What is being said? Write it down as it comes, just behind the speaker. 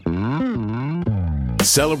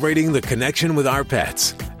Celebrating the connection with our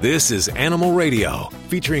pets. This is Animal Radio,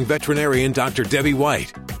 featuring veterinarian Dr. Debbie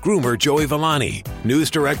White, groomer Joey Villani, news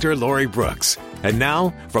director Lori Brooks. And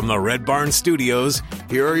now, from the Red Barn Studios,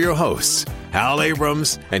 here are your hosts, Hal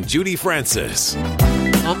Abrams and Judy Francis.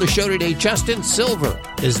 On the show today, Justin Silver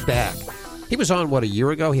is back. He was on, a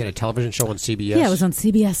year ago? He had a television show on CBS? Yeah, it was on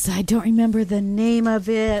CBS. I don't remember the name of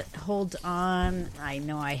it. Hold on. I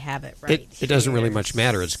know I have it right It doesn't really much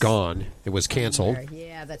matter. It's gone. It was canceled.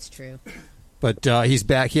 Yeah, that's true. But he's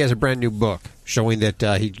back. He has a brand new book showing that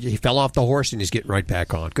he fell off the horse and he's getting right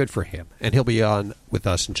back on. Good for him. And he'll be on with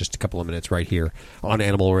us in just a couple of minutes right here on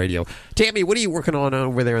Animal Radio. Tammy, what are you working on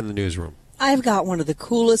over there in the newsroom? I've got one of the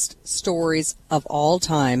coolest stories of all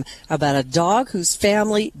time about a dog whose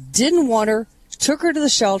family didn't want her, took her to the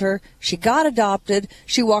shelter, she got adopted,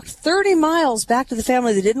 she walked 30 miles back to the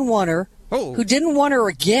family that didn't want her, who didn't want her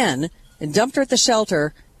again, and dumped her at the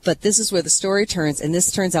shelter. But this is where the story turns, and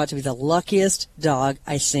this turns out to be the luckiest dog,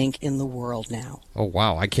 I think, in the world now. Oh,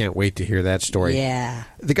 wow. I can't wait to hear that story. Yeah.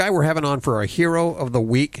 The guy we're having on for our Hero of the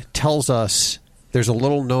Week tells us there's a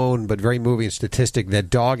little known but very moving statistic that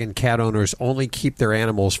dog and cat owners only keep their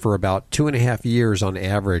animals for about 2.5 years on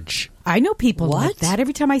average. I know people like that.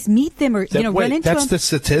 Every time I meet them or run into them. That's the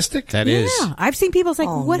statistic? That is. Yeah. I've seen people say,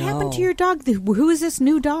 what happened to your dog? Who is this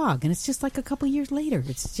new dog? And it's just like a couple years later.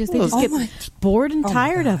 It's just they just get bored and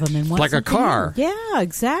tired of them. And want like a car. New. Yeah,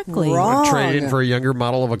 exactly. Wrong. Trade in for a younger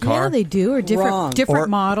model of a car? Yeah, they do. Or different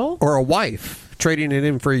model. Or a wife. Trading it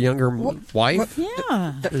in for a younger wife?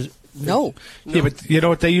 Yeah. No. Yeah, but you know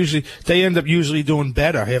what? They end up usually doing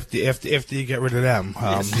better after you get rid of them.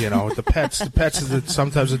 The pets are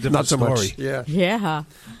sometimes a different Not so story. much. Yeah. Yeah.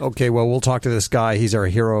 Okay, well, we'll talk to this guy. He's our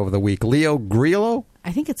Hero of the Week. Leo Grillo?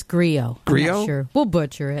 I think it's Grillo. Grillo? I'm not sure. We'll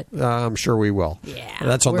butcher it. I'm sure we will. Yeah.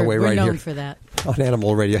 That's on the way right here. We're known for that. On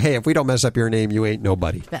Animal Radio. Hey, if we don't mess up your name, you ain't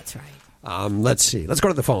nobody. That's right. Let's see. Let's go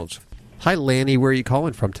to the phones. Hi, Lanny. Where are you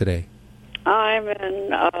calling from today? I'm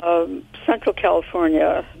in Central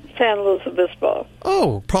California, San Luis Obispo.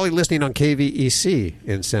 Oh, probably listening on KVEC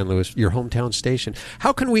in San Luis, your hometown station.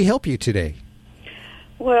 How can we help you today?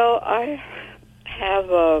 Well, I have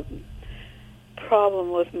a problem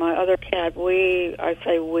with my other cat. I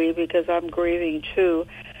say we because I'm grieving too.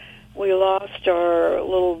 We lost our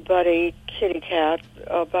little buddy kitty cat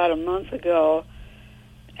about a month ago,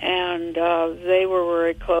 and they were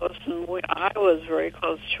very close, and I was very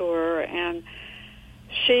close to her, and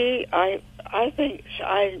I think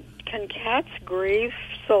can cats grieve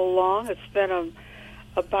so long? It's been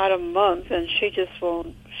about a month, and she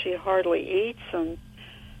hardly eats, and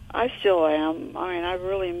I still am. I mean, I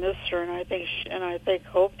really miss her, and I think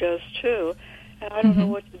Hope does too, and I don't know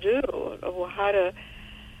what to do, how to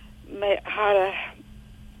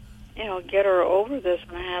get her over this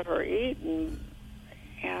and have her eat, and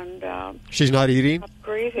she's not eating?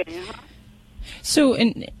 Grieving. So,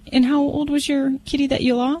 and how old was your kitty that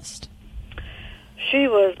you lost? She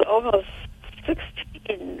was almost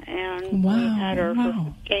 16, and we had her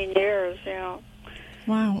for 15 years. Yeah.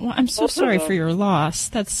 Wow. Well, I'm so sorry for your loss.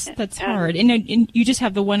 That's hard. And you just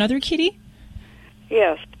have the one other kitty?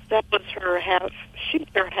 Yes, that was her half. She's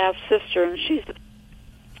her half sister, and she's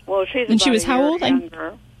and she was how old?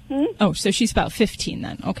 Younger. Oh, so she's about 15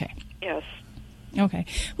 then. Okay. Yes. Okay.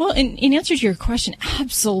 Well, in answer to your question,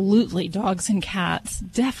 absolutely, dogs and cats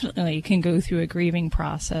definitely can go through a grieving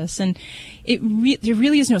process, and there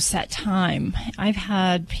really is no set time. I've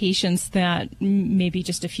had patients that maybe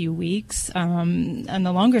just a few weeks, on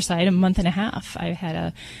the longer side, a month and a half. I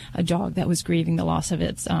had a dog that was grieving the loss of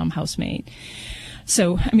its housemate.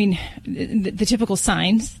 So, I mean, the typical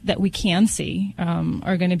signs that we can see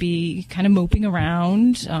are going to be kind of moping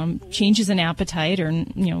around, changes in appetite, or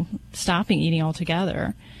stopping eating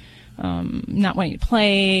altogether, not wanting to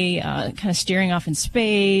play, kind of staring off in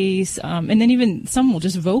space, and then even some will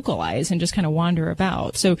just vocalize and just kind of wander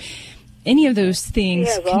about. So, any of those things.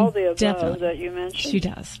 She has all the above that you mentioned. She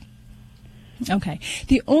does. Okay.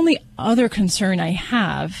 The only other concern I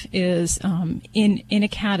have is in a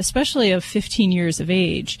cat, especially of 15 years of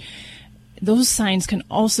age, those signs can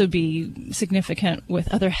also be significant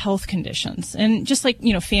with other health conditions. And just like,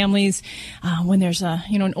 families, when there's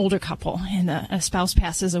an older couple and a spouse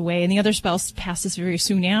passes away and the other spouse passes very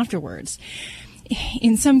soon afterwards.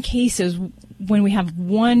 In some cases, when we have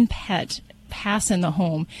one pet pass in the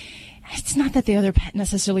home, it's not that the other pet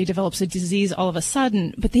necessarily develops a disease all of a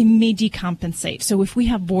sudden, but they may decompensate. So if we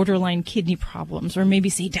have borderline kidney problems, or maybe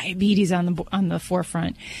say diabetes on the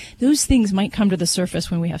forefront, those things might come to the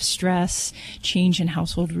surface when we have stress, change in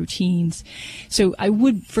household routines. So I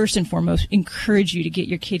would first and foremost encourage you to get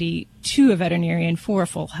your kitty to a veterinarian for a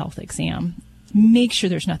full health exam. make sure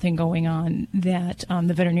there's nothing going on that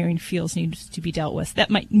the veterinarian feels needs to be dealt with. That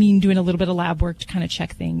might mean doing a little bit of lab work to kind of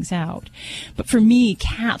check things out. But for me,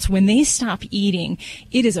 cats, when they stop eating,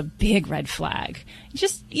 it is a big red flag.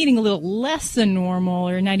 Just eating a little less than normal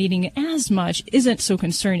or not eating as much isn't so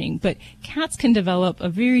concerning, but cats can develop a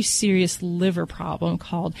very serious liver problem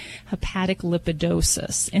called hepatic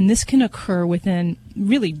lipidosis, and this can occur within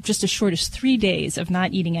really just as short as 3 days of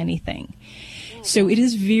not eating anything. So it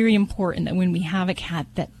is very important that when we have a cat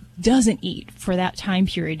that doesn't eat for that time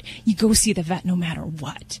period, you go see the vet no matter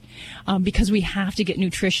what, because we have to get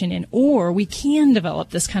nutrition in, or we can develop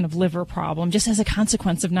this kind of liver problem just as a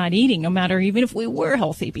consequence of not eating, no matter even if we were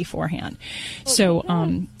healthy beforehand. Well,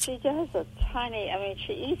 so she does a tiny,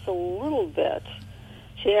 she eats a little bit.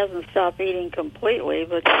 She hasn't stopped eating completely,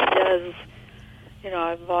 but she does,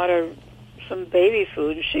 I bought her some baby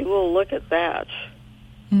food, and she will look at that.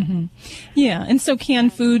 Mm-hmm. Yeah, and so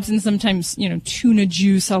canned foods and sometimes, tuna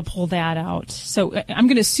juice, I'll pull that out. So I'm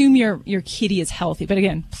going to assume your kitty is healthy, but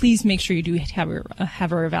again, please make sure you do have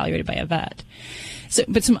her evaluated by a vet. So,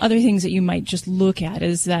 but some other things that you might just look at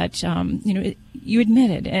is that, you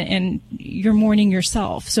admitted and you're mourning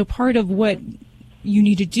yourself. So part of what you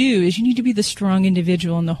need to do is you need to be the strong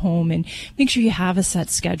individual in the home and make sure you have a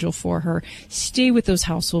set schedule for her. Stay with those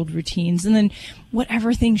household routines, and then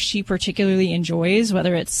whatever things she particularly enjoys,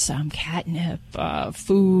 whether it's catnip,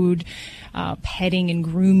 food, petting and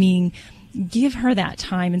grooming, give her that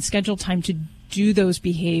time and schedule time to do those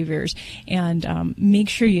behaviors, and make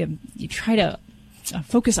sure you try to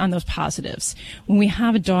focus on those positives. When we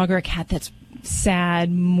have a dog or a cat that's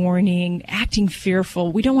sad, mourning, acting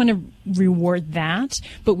fearful, we don't want to reward that,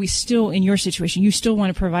 but we still, in your situation, you still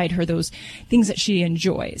want to provide her those things that she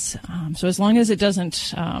enjoys. So as long as it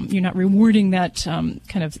doesn't, you're not rewarding that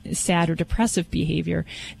kind of sad or depressive behavior,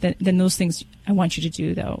 then those things, I want you to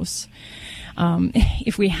do those.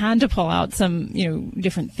 If we had to pull out some,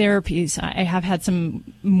 different therapies, I have had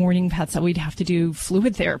some mourning pets that we'd have to do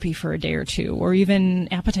fluid therapy for a day or two, or even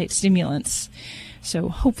appetite stimulants. So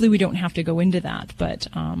hopefully we don't have to go into that. But,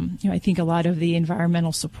 I think a lot of the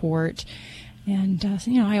environmental support and,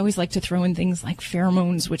 I always like to throw in things like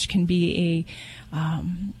pheromones, which can be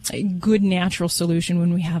a good natural solution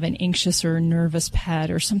when we have an anxious or nervous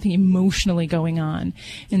pet or something emotionally going on.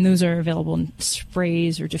 And those are available in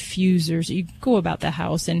sprays or diffusers. You go about the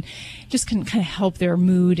house and just can kind of help their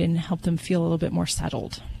mood and help them feel a little bit more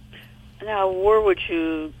settled. Now, where would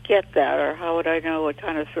you get that, or how would I know what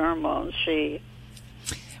kind of pheromones she...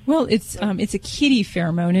 Well, it's a kitty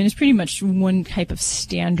pheromone, and it's pretty much one type of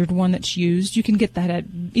standard one that's used. You can get that at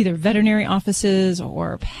either veterinary offices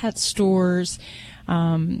or pet stores,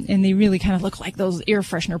 and they really kind of look like those air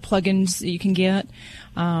freshener plug-ins that you can get,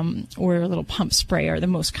 or a little pump spray are the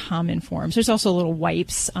most common forms. There's also little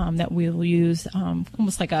wipes that we'll use,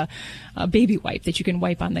 almost like a baby wipe that you can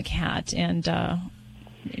wipe on the cat, and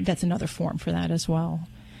that's another form for that as well.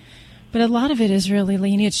 But a lot of it is really,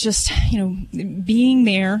 Lainey, it's just, being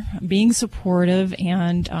there, being supportive,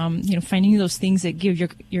 and, finding those things that give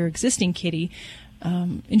your existing kitty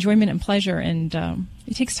enjoyment and pleasure, and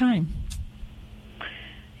it takes time.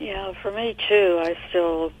 Yeah, for me, too. I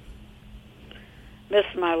still miss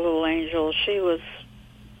my little angel. She was,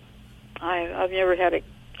 I've never had a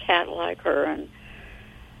cat like her, and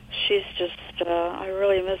she's just, I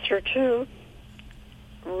really miss her, too.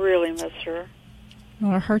 Really miss her.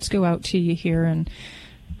 Well, our hearts go out to you here, and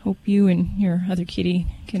hope you and your other kitty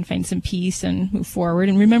can find some peace and move forward.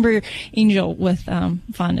 And remember Angel with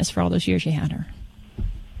fondness for all those years you had her.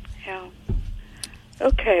 Yeah.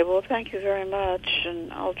 Okay, well, thank you very much,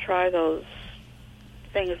 and I'll try those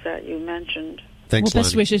things that you mentioned. Thanks, well,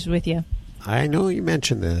 best Lonnie. wishes with you. I know you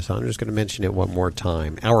mentioned this. I'm just going to mention it one more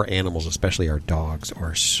time. Our animals, especially our dogs,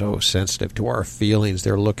 are so sensitive to our feelings.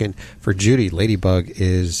 They're looking for Judy. Ladybug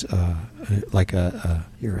is like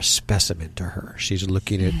you're a specimen to her. She's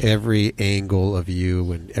looking at every angle of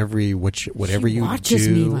you and whatever you do. She watches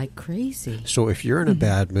me like crazy. So if you're in a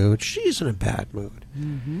bad mood, she's in a bad mood.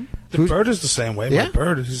 Mm-hmm. The bird is the same way. Yeah? My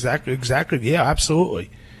bird is exactly. Yeah, absolutely.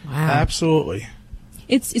 Wow. Absolutely.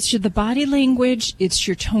 It's the body language, it's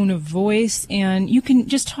your tone of voice, and you can,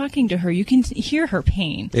 just talking to her, you can hear her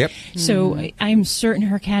pain. Yep. So I'm certain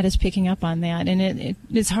her cat is picking up on that, and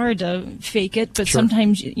it's hard to fake it, but Sure.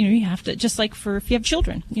 sometimes, you have to, just like if you have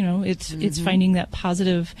children, it's finding that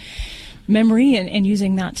positive memory and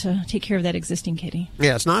using that to take care of that existing kitty.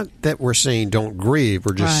 Yeah, it's not that we're saying don't grieve.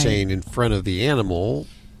 We're just Right. saying in front of the animal,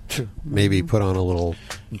 maybe put on a little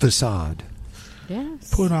facade.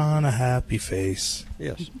 Yes. Put on a happy face.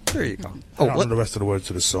 Yes, there you go. I don't know the rest of the words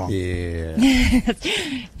to the song. Yeah.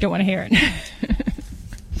 Don't want to hear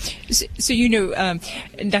it. So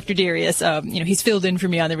Dr. Darius, he's filled in for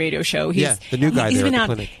me on the radio show. The new guy there at the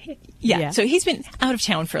clinic. Yeah, so he's been out of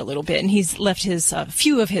town for a little bit, and he's left his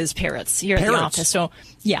few of his parrots here at the office. So,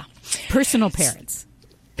 yeah. Personal parrots.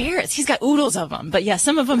 Parrots. He's got oodles of them. But, yeah,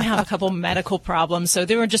 some of them have a couple medical problems, so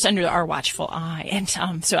they were just under our watchful eye. And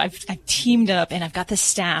so I've teamed up, and I've got the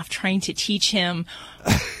staff trying to teach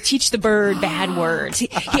the bird bad words. He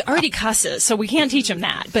already cusses, so we can't teach him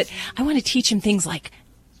that. But I want to teach him things like,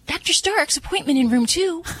 Dr. Stark's appointment in room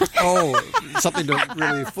 2. Oh, something to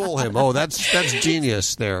really fool him. Oh, that's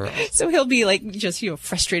genius there. So he'll be just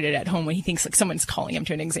frustrated at home when he thinks someone's calling him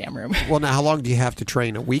to an exam room. Well, now how long do you have to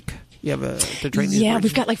train? A week? You have to train these birds?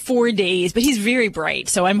 We've got 4 days, but he's very bright,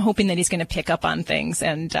 so I'm hoping that he's going to pick up on things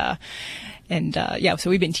and so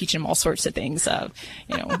we've been teaching him all sorts of things.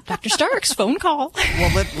 Dr. Stark's phone call.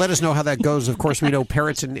 Well, let us know how that goes. Of course, we know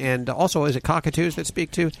parrots and also, is it cockatoos that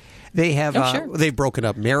speak to? They have they've broken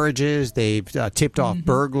up marriages. They've tipped off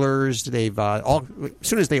burglars. They've as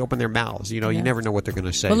soon as they open their mouths, you never know what they're going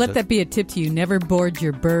to say. Well, let that be a tip to you. Never board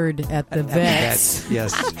your bird at the vet.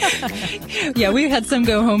 Yes. Yeah, we had some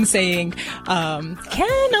go home saying,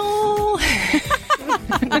 kennel.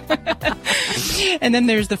 And then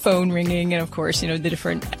there's the phone ringing, and of course, the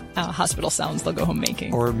different hospital sounds they'll go home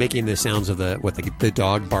making. Or making the sounds of the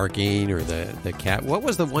dog barking or the cat. What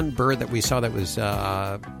was the one bird that we saw that was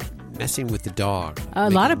messing with the dog? A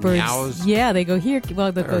lot of birds. Meows. Yeah, they go here.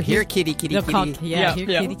 Well, they'll go here, kitty, kitty, they'll kitty. Call, yeah, here,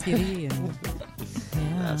 kitty, kitty. And,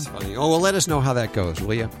 That's funny. Oh, well, let us know how that goes,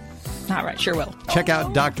 will you? All right, sure will. Check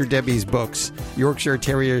out Dr. Debbie's books, Yorkshire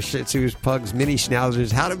Terriers, Shih Tzus, Pugs, Mini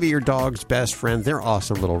Schnauzers, How to Be Your Dog's Best Friend. They're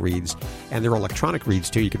awesome little reads, and they're electronic reads,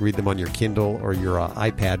 too. You can read them on your Kindle or your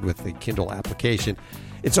iPad with the Kindle application.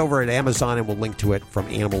 It's over at Amazon, and we'll link to it from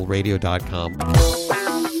animalradio.com.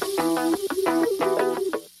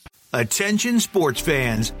 Attention sports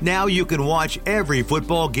fans, now you can watch every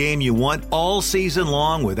football game you want all season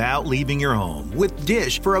long without leaving your home with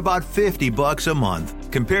Dish for about $50 a month.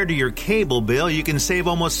 Compared to your cable bill, you can save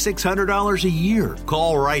almost $600 a year.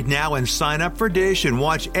 Call right now and sign up for Dish and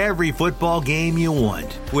watch every football game you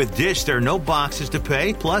want. With Dish, there are no boxes to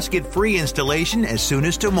pay, plus get free installation as soon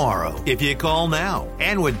as tomorrow if you call now.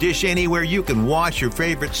 And with Dish Anywhere, you can watch your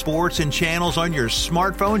favorite sports and channels on your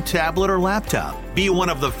smartphone, tablet, or laptop. Be one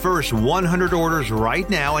of the first 100 orders right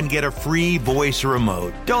now and get a free voice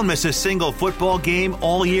remote. Don't miss a single football game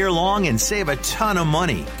all year long and save a ton of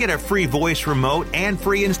money. Get a free voice remote and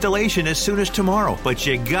free installation as soon as tomorrow. But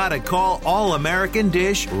you gotta call All American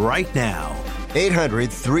Dish right now.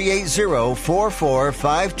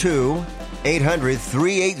 800-380-4452.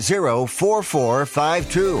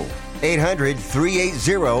 800-380-4452.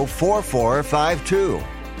 800-380-4452.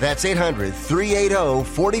 That's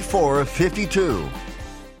 800-380-4452.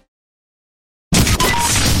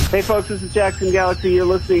 Hey folks, this is Jackson Galaxy. You're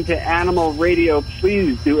listening to Animal Radio.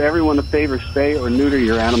 Please do everyone a favor, spay or neuter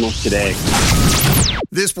your animals today.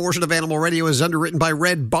 This portion of Animal Radio is underwritten by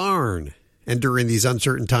Red Barn. And during these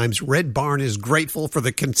uncertain times, Red Barn is grateful for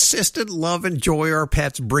the consistent love and joy our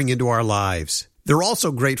pets bring into our lives. They're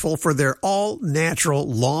also grateful for their all-natural,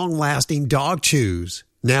 long-lasting dog chews.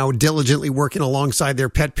 Now diligently working alongside their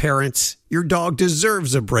pet parents, your dog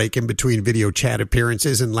deserves a break in between video chat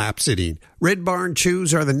appearances and lap sitting. Red Barn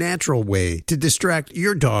Chews are the natural way to distract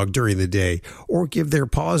your dog during the day or give their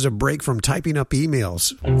paws a break from typing up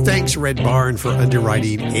emails. Thanks, Red Barn, for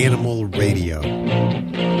underwriting Animal Radio.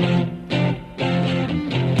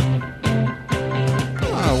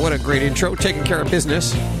 Oh, what a great intro. Taking care of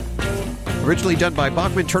business. Originally done by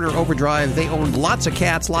Bachman Turner Overdrive, they owned lots of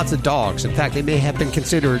cats, lots of dogs. In fact, they may have been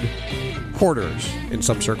considered hoarders in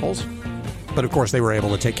some circles. But, of course, they were able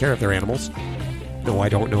to take care of their animals. No, I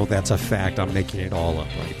don't know. That's a fact. I'm making it all up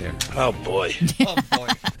right there. Oh, boy. Oh, boy.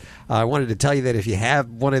 I wanted to tell you that if you have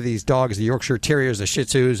one of these dogs, the Yorkshire Terriers, the Shih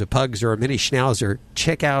Tzus, the Pugs, or a Mini Schnauzer,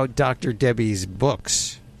 check out Dr. Debbie's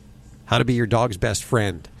books, How to Be Your Dog's Best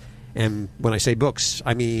Friend. And when I say books,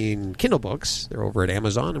 I mean Kindle books. They're over at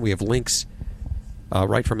Amazon, and we have links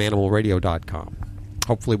right from animalradio.com.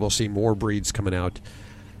 Hopefully we'll see more breeds coming out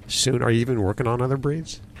soon. Are you even working on other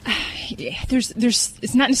breeds? There's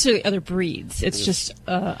it's not necessarily other breeds. It's just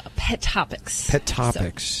pet topics. Pet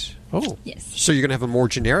topics. Oh. Yes. So you're going to have a more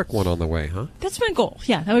generic one on the way, huh? That's my goal.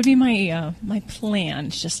 Yeah, that would be my my plan.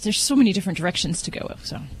 It's just there's so many different directions to go with.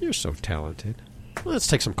 So you're so talented. Well, let's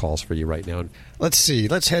take some calls for you right now. Let's see.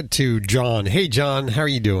 Let's head to John. Hey, John. How are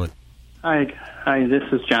you doing? Hi. This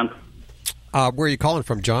is John. Where are you calling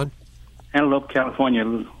from, John? Antelope, California,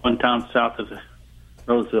 one town south of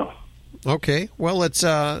Roseville. Okay. Well, let's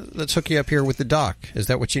hook you up here with the doc. Is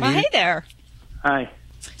that what you need? Well, hey there. Hi.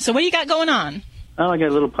 So what do you got going on? Well, I got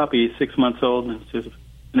a little puppy, 6 months old, and it's just a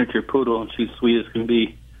miniature poodle, and she's sweet as can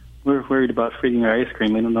be. We're worried about feeding her ice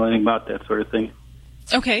cream. We don't know anything about that sort of thing.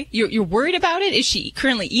 Okay, you're worried about it? Is she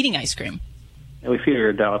currently eating ice cream? Yeah, we feed her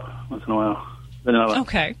a dollop once in a while. Vanilla.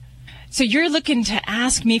 Okay. So you're looking to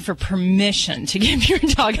ask me for permission to give your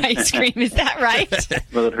dog ice cream, is that right?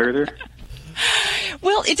 Will it hurt her?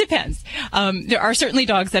 Well, it depends. There are certainly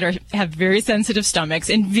dogs that have very sensitive stomachs,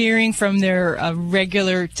 and veering from their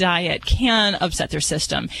regular diet can upset their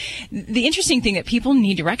system. The interesting thing that people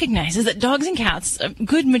need to recognize is that dogs and cats, a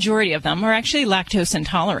good majority of them, are actually lactose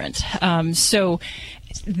intolerant. So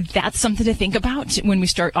that's something to think about when we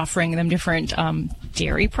start offering them different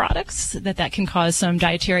dairy products, that can cause some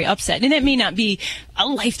dietary upset. And it may not be a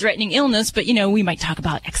life-threatening illness, but, we might talk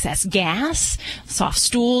about excess gas, soft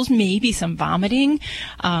stools, maybe some vomiting.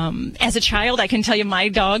 As a child, I can tell you my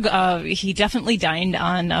dog, he definitely dined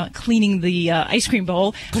on cleaning the ice cream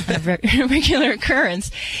bowl, a regular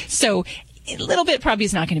occurrence. So a little bit probably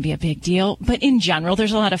is not going to be a big deal, but in general,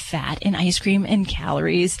 there's a lot of fat in ice cream and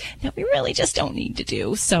calories that we really just don't need to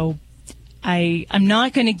do. So I'm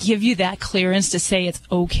not going to give you that clearance to say it's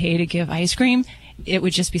okay to give ice cream. It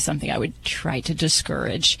would just be something I would try to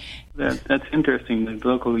discourage. That's interesting. The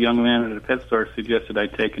local young man at a pet store suggested I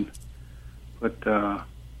take and put...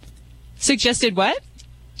 Suggested what?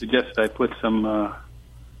 Suggested I put some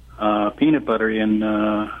peanut butter in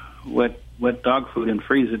wet dog food and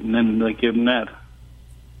freeze it, and then give them that.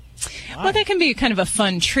 Well, that can be kind of a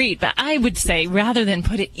fun treat, but I would say rather than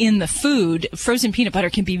put it in the food, frozen peanut butter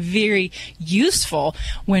can be very useful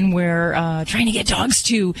when we're trying to get dogs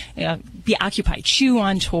to be occupied, chew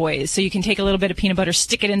on toys. So you can take a little bit of peanut butter,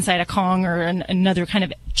 stick it inside a Kong or another kind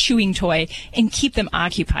of chewing toy, and keep them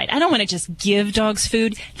occupied. I don't want to just give dogs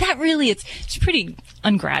food. That really, it's pretty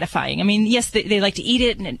ungratifying. I mean, yes, they like to eat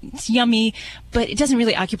it, and it's yummy, but it doesn't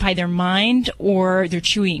really occupy their mind or their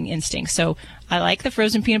chewing instincts. So I like the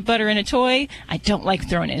frozen peanut butter in a toy. I don't like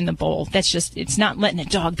throwing it in the bowl. That's just, it's not letting a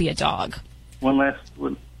dog be a dog. Two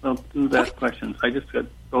last questions. I just got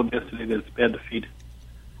told yesterday that it's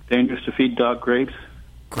dangerous to feed dog grapes.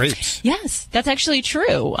 Grapes? Yes, that's actually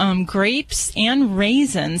true. Grapes and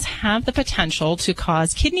raisins have the potential to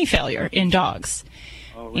cause kidney failure in dogs.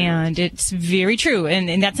 Oh, really? And it's very true.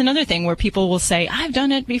 And that's another thing where people will say, I've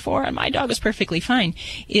done it before and my dog was perfectly fine.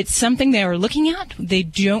 It's something they are looking at. They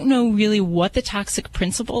don't know really what the toxic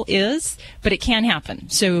principle is, but it can happen.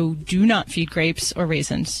 So do not feed grapes or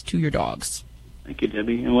raisins to your dogs. Thank you,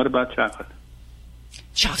 Debbie. And what about chocolate?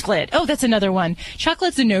 Chocolate. Oh, that's another one.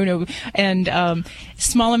 Chocolate's a no-no, and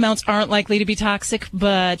small amounts aren't likely to be toxic,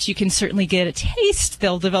 but you can certainly get a taste.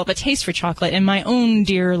 They'll develop a taste for chocolate. And my own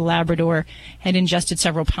dear Labrador had ingested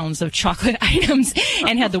several pounds of chocolate items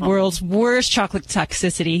and had the world's worst chocolate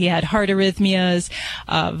toxicity. He had heart arrhythmias,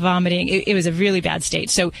 vomiting. It was a really bad state.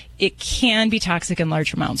 So it can be toxic in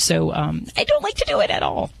large amounts. So I don't like to do it at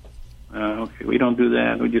all. Okay, we don't do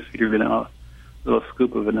that. We just feed her vanilla. Little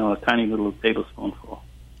scoop of vanilla, tiny little tablespoonful.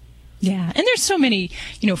 Yeah, and there's so many,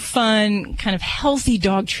 fun, kind of healthy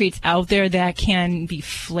dog treats out there that can be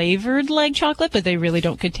flavored like chocolate, but they really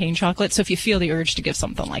don't contain chocolate. So if you feel the urge to give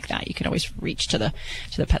something like that, you can always reach to the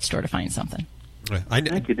pet store to find something.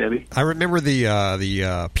 Thank you, Debbie. I remember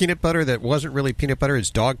the peanut butter that wasn't really peanut butter. It's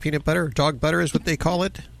dog peanut butter. Dog butter is what they call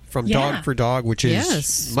it. From Dog for Dog, which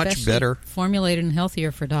is much better. Formulated and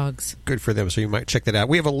healthier for dogs. Good for them, so you might check that out.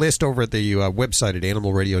 We have a list over at the website at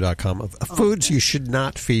animalradio.com of foods you should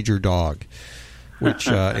not feed your dog, which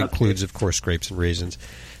includes, of course, grapes and raisins.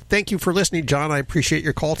 Thank you for listening, John. I appreciate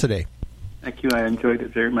your call today. Thank you. I enjoyed it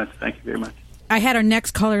very much. Thank you very much. I had our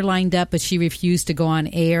next caller lined up, but she refused to go on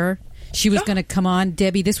air. She was going to come on,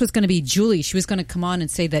 Debbie. This was going to be Julie. She was going to come on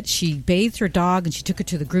and say that she bathed her dog and she took it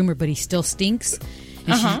to the groomer, but he still stinks.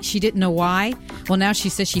 And she didn't know why. Well, now she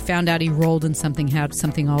says she found out he rolled in something, had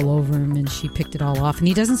something all over him, and she picked it all off, and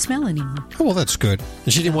he doesn't smell anymore. Oh, well, that's good.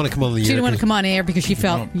 And she didn't want to come on the air. She didn't want to come on air because she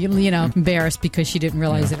felt, embarrassed because she didn't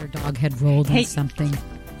realize that her dog had rolled in something.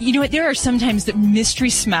 You know what? There are sometimes the mystery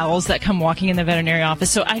smells that come walking in the veterinary office,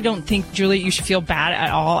 so I don't think, Julie, you should feel bad at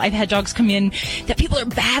all. I've had dogs come in that people are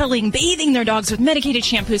bathing their dogs with medicated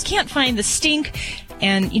shampoos, can't find the stink,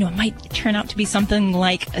 and, it might turn out to be something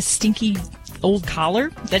like a stinky old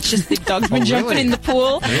collar. That's just the dog's been jumping in the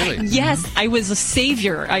pool. Really? Yes, I was a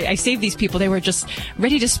savior. I saved these people. They were just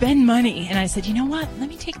ready to spend money. And I said, you know what? Let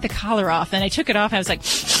me take the collar off. And I took it off. I was like,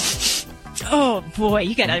 oh, boy,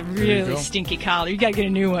 you got a really stinky collar. You got to get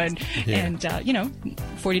a new one. Yeah. And,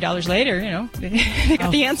 $40 later, they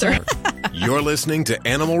got the answer. You're listening to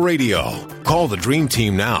Animal Radio. Call the Dream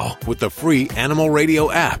Team now with the free Animal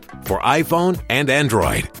Radio app for iPhone and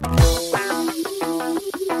Android.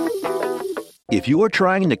 If you're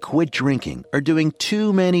trying to quit drinking or doing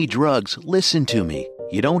too many drugs, listen to me.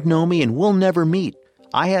 You don't know me and we'll never meet.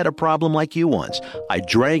 I had a problem like you once. I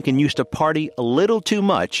drank and used to party a little too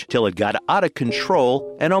much till it got out of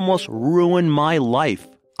control and almost ruined my life.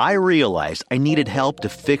 I realized I needed help to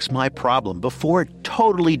fix my problem before it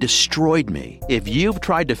totally destroyed me. If you've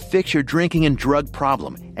tried to fix your drinking and drug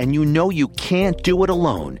problem and you know you can't do it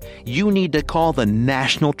alone, you need to call the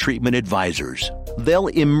National Treatment Advisors. They'll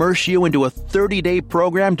immerse you into a 30-day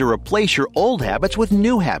program to replace your old habits with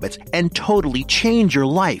new habits and totally change your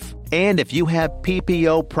life. And if you have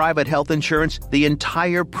PPO private health insurance, the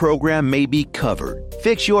entire program may be covered.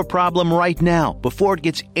 Fix your problem right now before it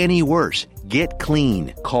gets any worse. Get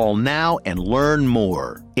clean. Call now and learn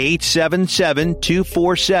more.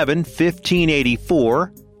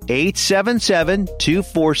 877-247-1584.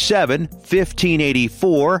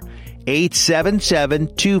 877-247-1584.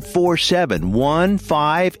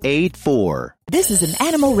 877-247-1584. This is an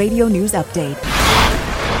Animal Radio News Update.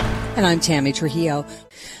 And I'm Tammy Trujillo.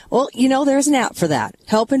 Well, you know, there's an app for that.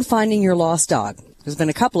 Help in finding your lost dog. There's been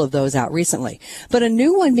a couple of those out recently. But a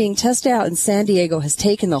new one being tested out in San Diego has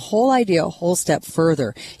taken the whole idea a whole step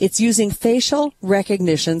further. It's using facial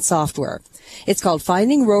recognition software. It's called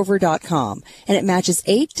FindingRover.com, and it matches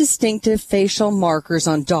 8 distinctive facial markers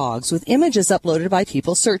on dogs with images uploaded by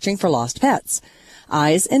people searching for lost pets.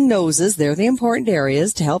 Eyes and noses, they're the important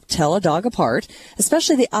areas to help tell a dog apart,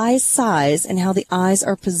 especially the eye size and how the eyes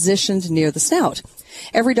are positioned near the snout.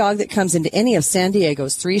 Every dog that comes into any of San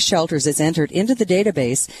Diego's 3 shelters is entered into the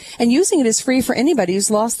database, and using it is free for anybody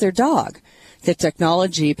who's lost their dog. The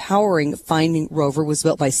technology powering Finding Rover was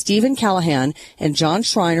built by Stephen Callahan and John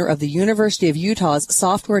Schreiner of the University of Utah's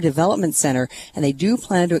Software Development Center, and they do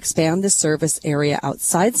plan to expand this service area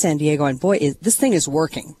outside San Diego, and boy, this thing is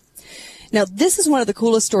working. Now, this is one of the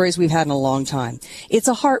coolest stories we've had in a long time. It's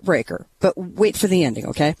a heartbreaker, but wait for the ending,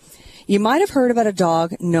 okay? You might have heard about a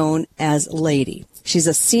dog known as Lady. She's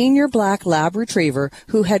a senior black lab retriever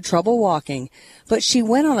who had trouble walking, but she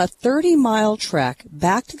went on a 30-mile trek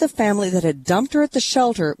back to the family that had dumped her at the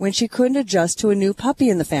shelter when she couldn't adjust to a new puppy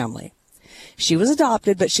in the family. She was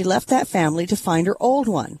adopted, but she left that family to find her old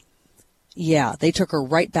one. Yeah, they took her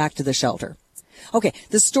right back to the shelter. Okay,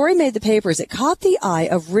 the story made the papers. It caught the eye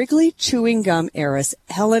of Wrigley chewing gum heiress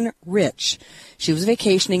Helen Rich. She was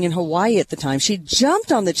vacationing in Hawaii at the time. She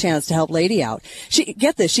jumped on the chance to help Lady out.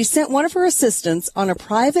 Get this, she sent one of her assistants on a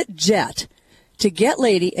private jet to get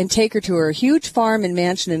Lady and take her to her huge farm and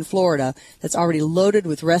mansion in Florida that's already loaded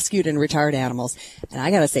with rescued and retired animals. And I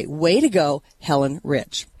gotta say, way to go, Helen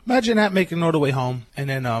Rich. Imagine that, making all the way home, and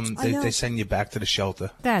then they send you back to the shelter.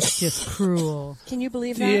 That's just cruel. Can you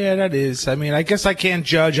believe that? Yeah, that is. I mean, I guess I can't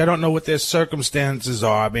judge. I don't know what their circumstances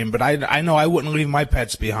are. I mean, but I know I wouldn't leave my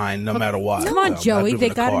pets behind no matter what. Come on, Joey. They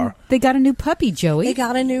got a new puppy, Joey. They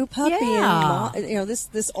got a new puppy. Yeah. And, you know,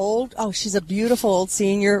 this old, she's a beautiful old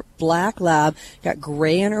senior black lab, got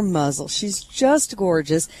gray in her muzzle. She's just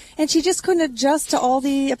gorgeous. And she just couldn't adjust to all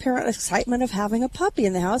the apparent excitement of having a puppy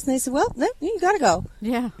in the house. And they said, well, you got to go.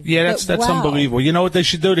 Yeah. Yeah, that's unbelievable. You know what they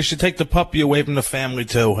should do? They should take the puppy away from the family,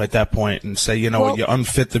 too, at that point, and say, you know what, you're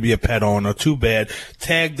unfit to be a pet owner. Too bad.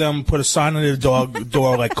 Tag them, put a sign on the door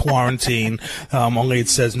like quarantine, only it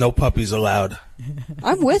says no puppies allowed.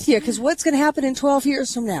 I'm with you, because what's going to happen in 12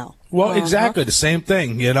 years from now? Well, exactly. The same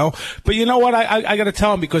thing, you know. But you know what? I got to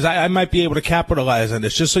tell them, because I might be able to capitalize on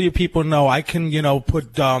this. Just so you people know, I can,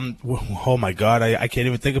 put, oh my God, I can't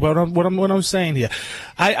even think about what I'm saying here.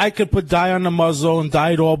 I could put dye on the muzzle and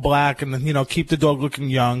dye it all black and, keep the dog looking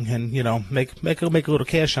young and, make a little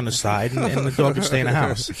cash on the side and the dog can stay in the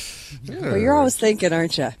house. Well, you're always thinking,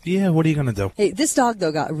 aren't you? Yeah, what are you going to do? Hey, this dog,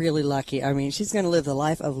 though, got really lucky. I mean, she's going to live the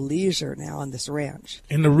life of leisure now on this ranch.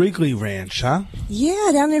 In the Wrigley Ranch, huh?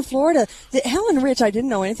 Yeah, down in Florida. Helen Rich, I didn't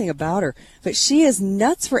know anything about her, but she is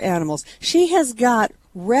nuts for animals. She has got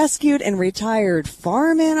rescued and retired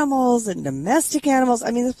farm animals and domestic animals.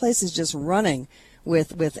 I mean, this place is just running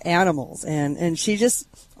with animals, and she just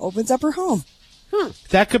opens up her home.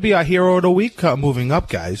 That could be our hero of the week moving up,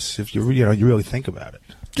 guys, if you really think about it.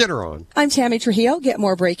 Get her on. I'm Tammy Trujillo. Get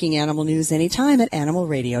more breaking animal news anytime at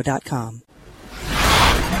animalradio.com.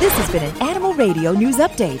 This has been an Animal Radio News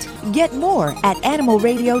Update. Get more at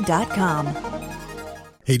animalradio.com.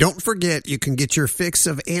 Hey, don't forget, you can get your fix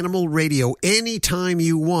of Animal Radio anytime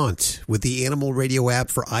you want with the Animal Radio app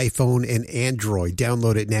for iPhone and Android.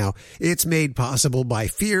 Download it now. It's made possible by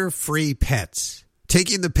Fear-Free Pets,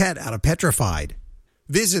 taking the pet out of petrified.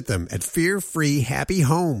 Visit them at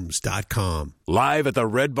fearfreehappyhomes.com. Live at the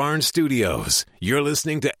Red Barn Studios, you're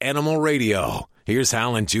listening to Animal Radio. here's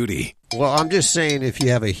Hal and Judy. Well, I'm just saying, if you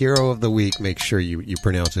have a hero of the week, make sure you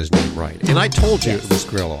pronounce his name right. And I told you it was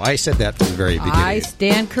Grillo. I said that from the very beginning. I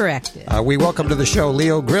stand corrected. We welcome to the show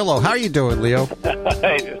Leo Grillo. How are you doing, Leo?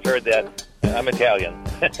 I just heard that. I'm Italian.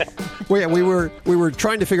 Well, yeah, we were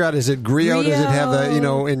trying to figure out, is it Grillo? Does it have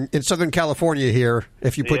the, in Southern California here,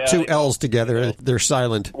 if you put two L's together, they're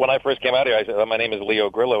silent. When I first came out here, I said, my name is Leo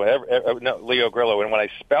Grillo. No, Leo Grillo. And when I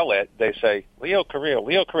spell it, they say, Leo Carrillo.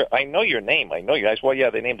 I know your name. I know you. I said, well, yeah,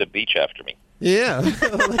 they named a beach after me. Yeah.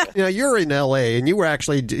 You're in L.A., and you were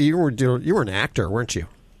actually, you were an actor, weren't you,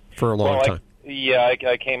 for a long time? Yeah,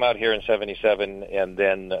 I came out here in '77, and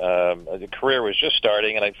then the career was just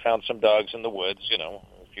starting, and I found some dogs in the woods, a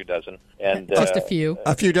few dozen. And just a few.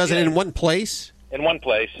 A few dozen in one place? In one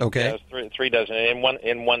place. Okay. Three dozen in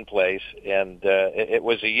one place, and it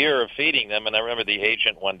was a year of feeding them, and I remember the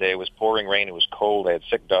agent one day, it was pouring rain, it was cold, I had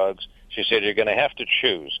sick dogs. She said, you're going to have to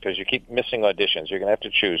choose, because you keep missing auditions. You're going to have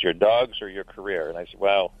to choose your dogs or your career. And I said,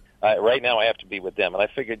 well, right now I have to be with them. And I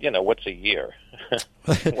figured, what's a year?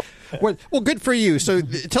 Well, good for you. So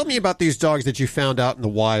tell me about these dogs that you found out in the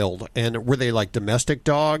wild. And were they like domestic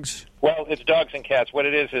dogs? Well, it's dogs and cats. What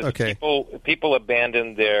it is people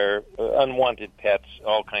abandon their unwanted pets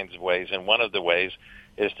all kinds of ways. And one of the ways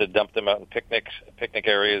is to dump them out in picnic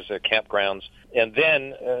areas, campgrounds. And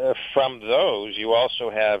then from those, you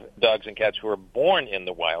also have dogs and cats who are born in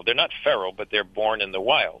the wild. They're not feral, but they're born in the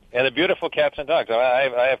wild. And they're beautiful cats and dogs.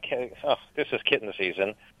 I have this is kitten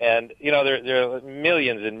season. And, there are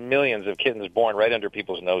millions and millions of kittens born right under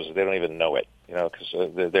people's noses. They don't even know it,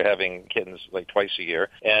 because they're having kittens like twice a year.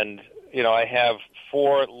 And, I have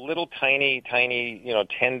 4 little tiny,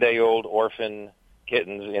 10-day-old orphan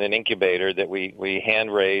kittens in an incubator that we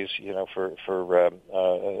hand raise, for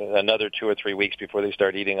another 2 or 3 weeks before they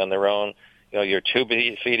start eating on their own. You're tube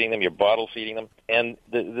feeding them, you're bottle feeding them. And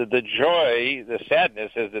the joy, the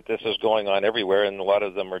sadness is that this is going on everywhere, and a lot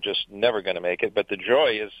of them are just never going to make it. But the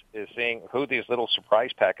joy is seeing who these little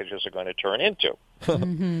surprise packages are going to turn into.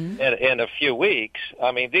 Mm-hmm. In a few weeks,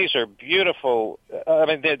 these are beautiful.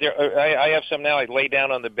 I have some now. I lay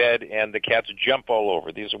down on the bed, and the cats jump all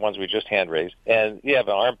over. These are ones we just hand raised. And you have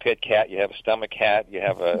an armpit cat, you have a stomach cat, you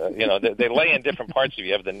have they lay in different parts of you.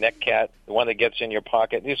 You have the neck cat, the one that gets in your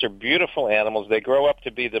pocket. These are beautiful animals. They grow up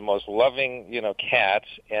to be the most loving, cats,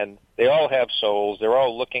 and they all have souls. They're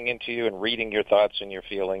all looking into you and reading your thoughts and your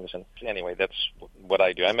feelings. And anyway, that's what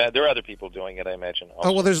I do. There are other people doing it, I imagine. Also.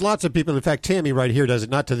 Oh, well, there's lots of people. In fact, Tammy right here does it,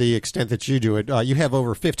 not to the extent that you do it. You have over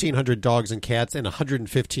 1,500 dogs and cats and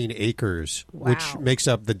 115 acres, which makes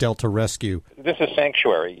up the Delta Rescue. This is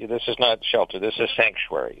sanctuary. This is not shelter. This is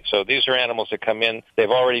sanctuary. So these are animals that come in. They've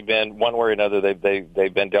already been, one way or another,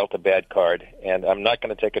 they've been dealt a bad card, and I'm not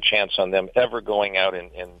going to take a chance on them ever going out and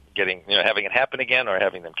getting, having it happen again or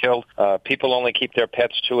having them killed. People only keep their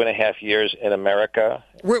pets 2.5 years in America.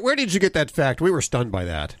 Where did you get that fact? We were stunned by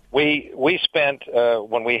that. We spent,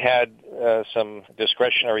 when we had some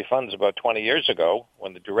discretionary funds about 20 years ago,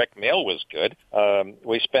 when the direct mail was good,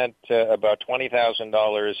 we spent about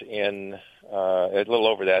 $20,000 in, a little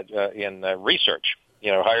over that, in research.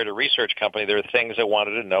 Hired a research company. There are things I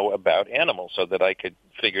wanted to know about animals so that I could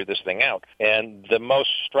figure this thing out. And the most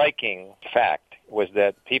striking fact was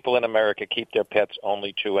that people in America keep their pets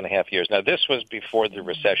only 2.5 years. Now, this was before the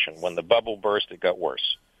recession. When the bubble burst, it got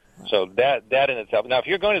worse. So that in itself. Now, if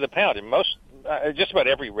you're going to the pound, and just about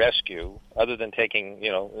every rescue, other than taking,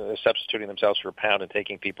 substituting themselves for a pound and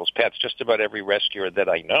taking people's pets, just about every rescuer that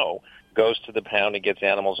I know goes to the pound and gets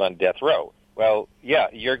animals on death row. Well, yeah,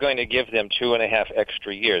 you're going to give them 2.5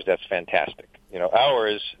 extra years. That's fantastic.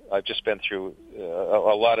 Ours, I've just been through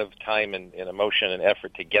a lot of time and emotion and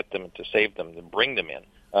effort to get them, to save them, to bring them in.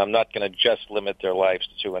 I'm not going to just limit their lives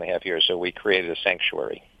to 2.5 years, so we created a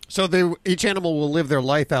sanctuary. So each animal will live their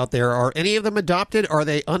life out there. Are any of them adopted? Are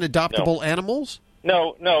they unadoptable animals?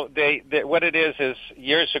 No. They what it is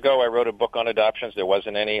years ago I wrote a book on adoptions. There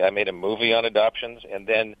wasn't any. I made a movie on adoptions, and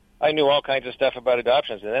then I knew all kinds of stuff about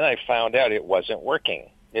adoptions, and then I found out it wasn't working.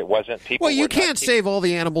 It wasn't people. Well, you can't save all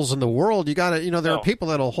the animals in the world. You got to, there are people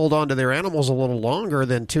that'll hold on to their animals a little longer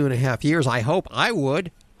than 2.5 years. I hope. I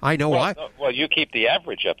would. I know why. Well, you keep the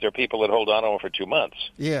average up. There are people that hold on to them for 2 months.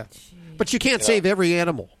 Yeah, but you can't save every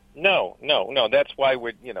animal. No. That's why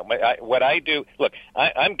we're, what I do. Look,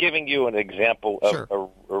 I'm giving you an example of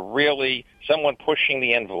a really someone pushing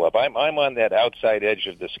the envelope. I'm on that outside edge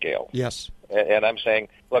of the scale. Yes. And I'm saying,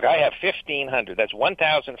 look, I have 1,500. That's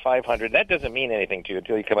 1,500. That doesn't mean anything to you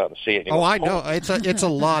until you come out and see it. You go, I know. It's a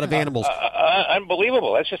lot of animals.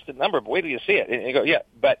 Unbelievable. That's just a number. But wait till you see it. And you go, yeah,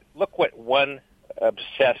 but look what one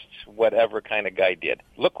obsessed whatever kind of guy did.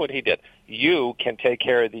 Look what he did. You can take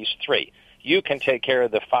care of these 3. you can take care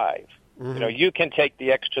of the 5. You know, you can take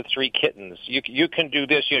the extra 3 kittens. You can do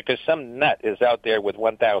this, because some nut is out there with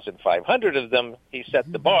 1,500 of them. He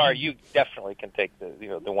set the bar. You definitely can take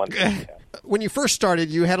the ones that you have. When you first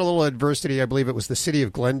started, you had a little adversity. I believe it was the city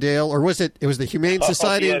of Glendale, or was it? It was the Humane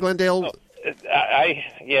Society in Glendale.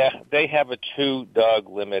 They have a 2-dog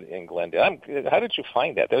limit in Glendale. How did you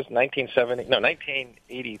find that? That was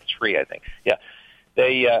 1983, I think. Yeah.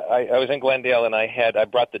 I was in Glendale, and I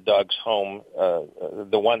brought the dogs home,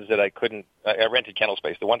 the ones that I couldn't, I rented kennel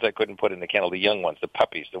space, the ones I couldn't put in the kennel, the young ones, the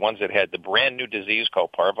puppies, the ones that had the brand new disease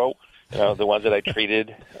called parvo, the ones that I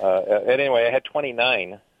treated. Anyway, I had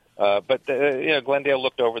 29. But Glendale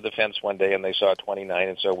looked over the fence one day, and they saw 29,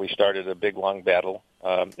 and so we started a big, long battle.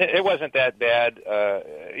 It wasn't that bad.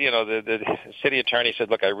 The city attorney said,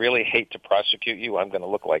 look, I really hate to prosecute you. I'm going to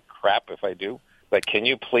look like crap if I do. But can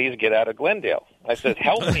you please get out of Glendale? I said,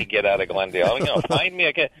 help me get out of Glendale. Find me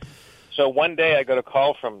a kennel. So one day I got a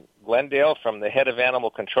call from Glendale from the head of animal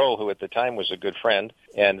control, who at the time was a good friend,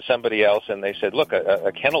 and somebody else, and they said, look,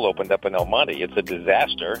 a kennel opened up in El Monte. It's a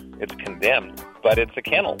disaster. It's condemned, but it's a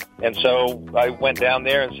kennel. And so I went down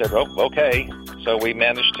there and said, oh, okay. So we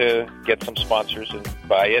managed to get some sponsors and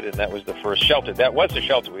buy it, and that was the first shelter. That was the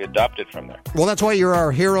shelter. We adopted from there. Well, that's why you're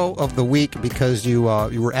our hero of the week, because you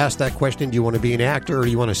were asked that question, do you want to be an actor or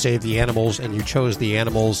do you want to save the animals? And you chose the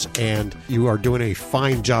animals, and you are doing a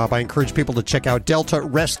fine job. I encourage people to check out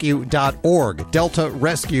deltarescue.org,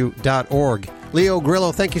 deltarescue.org. Leo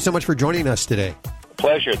Grillo, thank you so much for joining us today.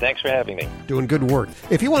 Pleasure. Thanks for having me. Doing good work.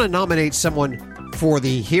 If you want to nominate someone for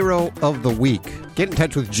the Hero of the Week, get in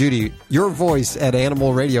touch with Judy. Your voice at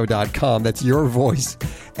animalradio.com. That's your voice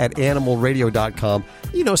at animalradio.com.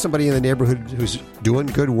 You know somebody in the neighborhood who's doing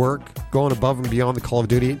good work, going above and beyond the call of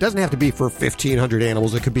duty. It doesn't have to be for 1,500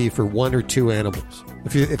 animals. It could be for 1 or 2 animals.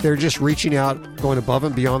 If they're just reaching out, going above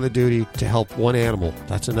and beyond the duty to help one animal,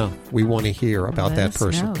 that's enough. We want to hear about that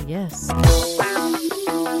person. Yes.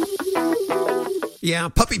 Yeah,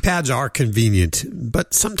 puppy pads are convenient,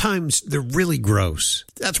 but sometimes they're really gross.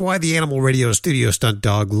 That's why the Animal Radio studio stunt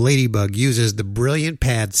dog, Ladybug, uses the Brilliant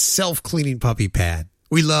Pad self-cleaning puppy pad.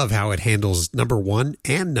 We love how it handles number 1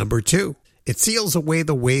 and number 2. It seals away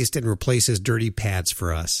the waste and replaces dirty pads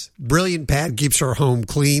for us. Brilliant Pad keeps our home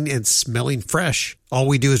clean and smelling fresh. All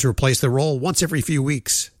we do is replace the roll once every few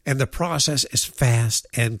weeks, and the process is fast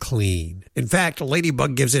and clean. In fact,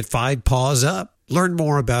 Ladybug gives it 5 paws up. Learn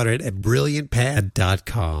more about it at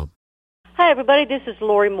brilliantpad.com. Hi, everybody. This is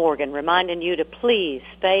Lori Morgan reminding you to please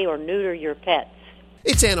spay or neuter your pets.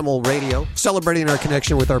 It's Animal Radio, celebrating our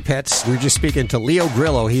connection with our pets. We're just speaking to Leo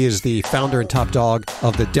Grillo. He is the founder and top dog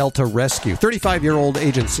of the Delta Rescue, 35-year-old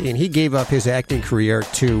agency, and he gave up his acting career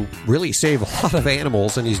to really save a lot of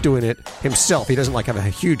animals, and he's doing it himself. He doesn't have a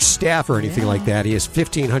huge staff or anything like that. He has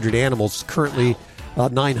 1,500 animals currently.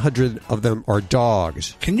 900 of them are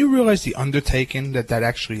dogs. Can you realize the undertaking that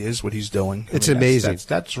actually is what he's doing? It's amazing.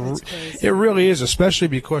 That's it really is, especially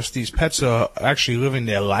because these pets are actually living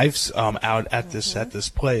their lives out at this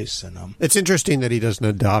place. And it's interesting that he doesn't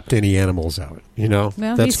adopt any animals out. Well,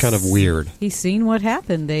 that's kind of weird. He's seen what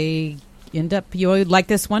happened. They end up, like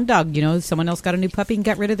this one dog, someone else got a new puppy and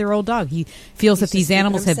got rid of their old dog. He feels that these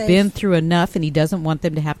animals have been through enough, and he doesn't want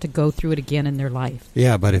them to have to go through it again in their life.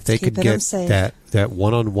 Yeah, but if they could get that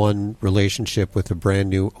one-on-one relationship with a brand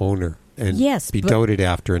new owner and be doted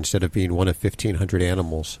after instead of being one of 1,500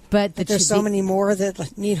 animals. But there's so many more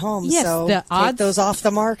that need homes, so take those off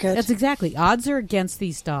the market. That's exactly. Odds are against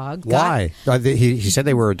these dogs. Why? He said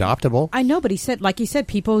they were adoptable. I know, but he said,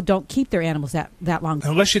 people don't keep their animals that long.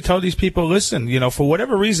 Unless you tell these people, listen, for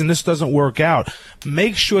whatever reason this doesn't work out,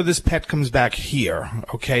 make sure this pet comes back here,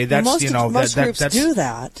 okay? That's, most groups do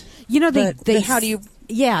that. But how do you...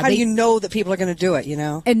 Yeah, how do you know that people are going to do it,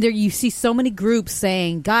 And there you see so many groups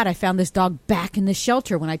saying, God, I found this dog back in the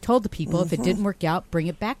shelter. When I told the people, if it didn't work out, bring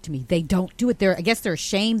it back to me. They don't do it. I guess they're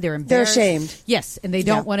ashamed. They're embarrassed. They're ashamed. Yes, and they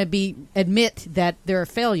don't want to admit that they're a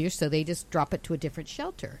failure, so they just drop it to a different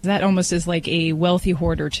shelter. That almost is like a wealthy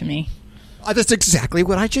hoarder to me. That's exactly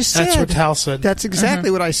what I just said. That's what Tal said. That's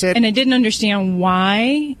exactly what I said. And I didn't understand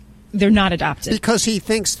why they're not adopted. Because he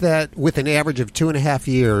thinks that with an average of 2.5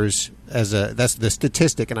 years... that's the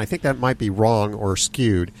statistic, and I think that might be wrong or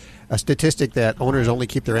skewed, a statistic that owners only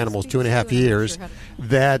keep their animals 2.5 years,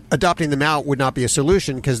 that adopting them out would not be a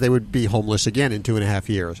solution because they would be homeless again in 2.5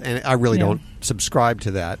 years. And I really don't subscribe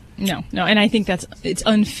to that. No, and I think it's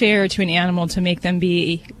unfair to an animal to make them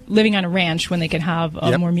be living on a ranch when they can have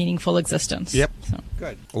a more meaningful existence. Yep. So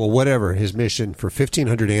good. Well, whatever his mission for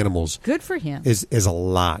 1,500 animals. Good for him. Is a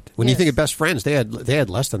lot. When you think of Best Friends, they had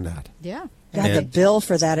less than that. Yeah. Got the bill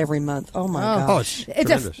for that every month. Oh my gosh. Oh, it's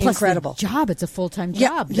tremendous. Incredible job. It's a full-time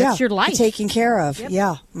job. That's your life. Taken care of. Yep.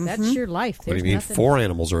 Yeah. That's your life. What do you mean? 4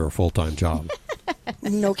 animals are a full-time job.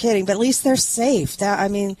 No kidding. But at least they're safe.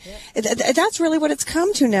 That's really what it's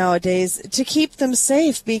come to nowadays, to keep them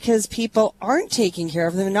safe, because people aren't taking care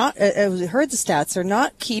of them. Not heard the stats. They're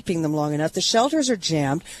not keeping them long enough. The shelters are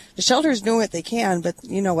jammed. The shelters do what they can, but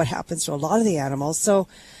you know what happens to a lot of the animals. So,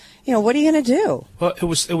 what are you going to do? Well,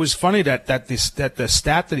 it was funny that the stat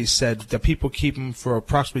that he said that people keep them for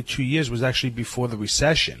approximately 2 years was actually before the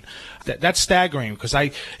recession. That's staggering, because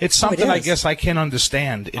it's something I guess I can't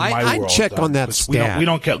understand in my world. I'd check on that stat. We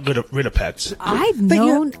don't get rid of pets. I've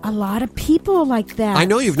known a lot of people like that. I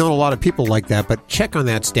know you've known a lot of people like that, but check on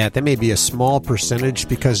that stat. That may be a small percentage,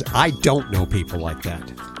 because I don't know people like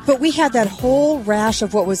that. But we had that whole rash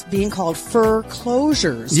of what was being called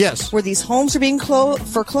foreclosures. Yes. Where these homes are being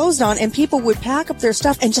foreclosed on, and people would pack up their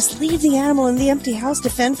stuff and just leave the animal in the empty house to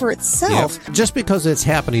fend for itself. Yep. Just because it's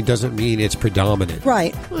happening doesn't mean it's predominant.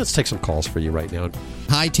 Right. Let's take some calls for you right now.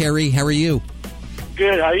 Hi, Terry. How are you?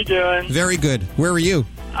 Good. How you doing? Very good. Where are you?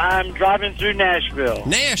 I'm driving through Nashville.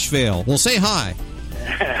 Nashville. Well, say hi.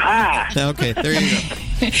 Hi. Okay, there you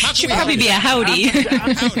go. Should probably be a howdy.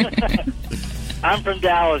 I'm from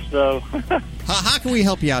Dallas, though. How can we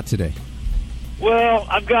help you out today? Well,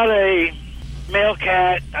 I've got a male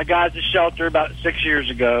cat I got at the shelter about 6 years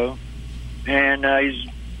ago, and he's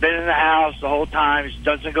been in the house the whole time. He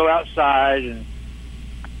doesn't go outside, and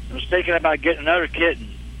I was thinking about getting another kitten,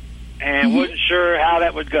 and wasn't sure how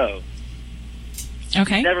that would go.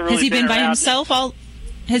 Okay. Never really Has he been by around himself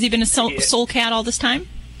Has he been a sole cat all this time?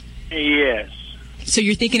 Yes. So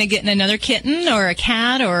you're thinking of getting another kitten or a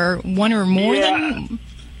cat or one or more than?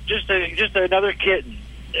 Just another kitten.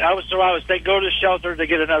 I was thinking go to the shelter to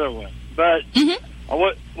get another one, but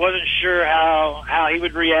I wasn't sure how he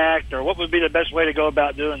would react or what would be the best way to go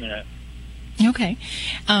about doing that. Okay.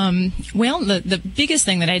 Well, the biggest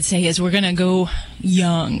thing that I'd say is we're going to go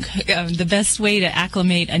young. The best way to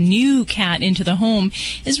acclimate a new cat into the home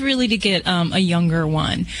is really to get a younger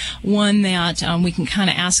one that we can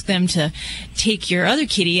kind of ask them to take your other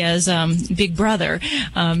kitty as big brother,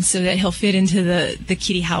 so that he'll fit into the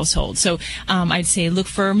kitty household. So I'd say look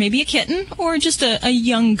for maybe a kitten or just a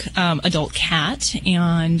young adult cat,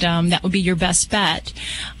 and that would be your best bet.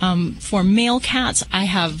 For male cats, I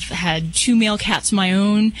have had 2 male cats of my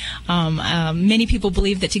own. Many people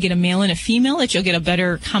believe that to get a male and a female, that you'll get a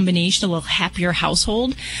better combination, a little happier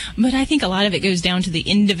household. But I think a lot of it goes down to the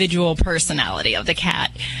individual personality of the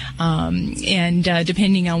cat. And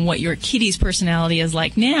depending on what your kitty's personality is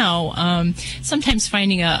like now, sometimes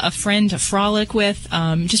finding a friend to frolic with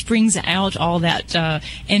just brings out all that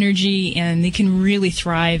energy, and they can really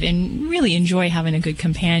thrive and really enjoy having a good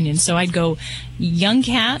companion. So I'd go young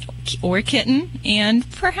cat or kitten, and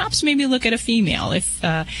perhaps maybe look at a female if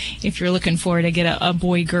you're looking for to get a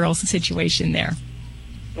boy-girl situation there.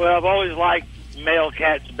 Well, I've always liked male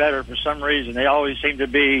cats better for some reason. They always seem to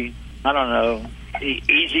be, I don't know,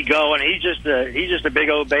 easy going. He's just a big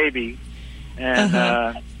old baby, and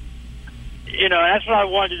that's what I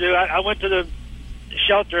wanted to do. I went to the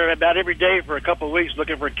shelter about every day for a couple of weeks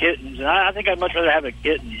looking for kittens, and I think I'd much rather have a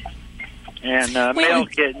kitten and male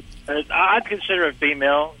kitten. I'd consider a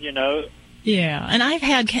female, Yeah, and I've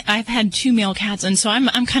had 2 male cats, and so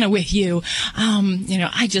I'm kind of with you.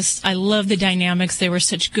 I love the dynamics. They were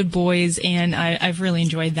such good boys, and I've really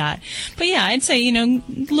enjoyed that. But yeah, I'd say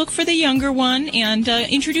look for the younger one and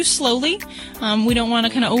introduce slowly. We don't want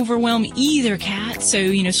to kind of overwhelm either cat,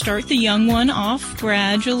 so start the young one off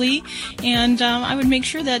gradually, and I would make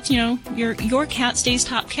sure that your cat stays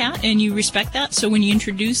top cat, and you respect that. So when you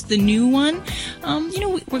introduce the new one,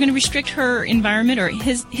 we're going to restrict her environment or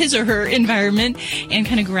his or her environment, and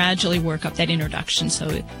kind of gradually work up that introduction so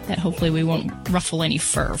that hopefully we won't ruffle any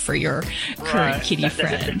fur for your current kitty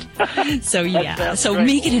friend. So yeah, so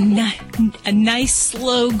make it a nice,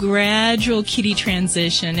 slow, gradual kitty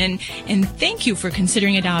transition. And thank you for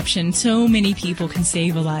considering adoption. So many people can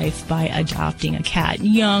save a life by adopting a cat,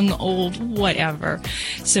 young, old, whatever.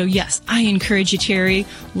 So yes, I encourage you, Terry,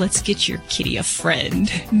 let's get your kitty a friend.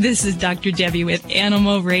 This is Dr. Debbie with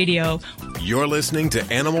Animal Radio. You're listening to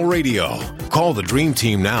Animal Radio. Call the Dream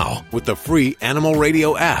Team now with the free Animal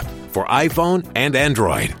Radio app for iPhone and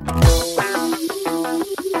Android.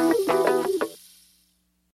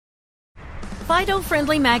 Fido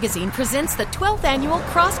Friendly Magazine presents the 12th annual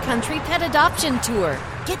Cross Country Pet Adoption Tour.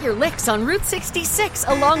 Get your licks on Route 66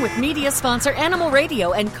 along with media sponsor Animal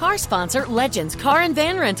Radio and car sponsor Legends Car and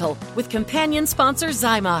Van Rental with companion sponsor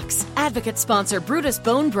Zymox, advocate sponsor Brutus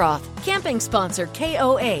Bone Broth, camping sponsor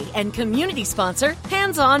KOA, and community sponsor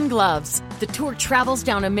Hands On Gloves. The tour travels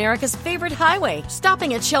down America's favorite highway,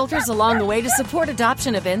 stopping at shelters along the way to support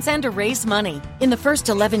adoption events and to raise money. In the first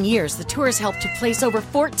 11 years, the tour has helped to place over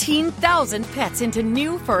 14,000 pets into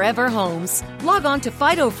new forever homes. Log on to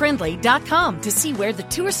FidoFriendly.com to see where the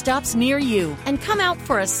tour stops near you and come out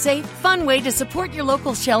for a safe, fun way to support your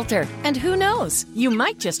local shelter. And who knows, you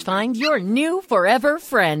might just find your new forever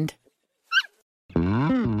friend.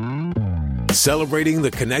 Celebrating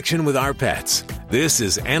the connection with our pets. This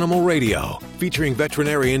is Animal Radio, featuring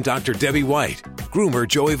veterinarian Dr. Debbie White, groomer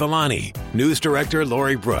Joey Villani, news director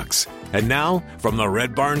Lori Brooks. And now, from the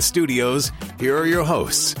Red Barn Studios, here are your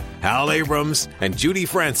hosts, Hal Abrams and Judy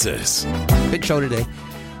Francis. Big show today.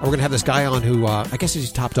 We're going to have this guy on who, I guess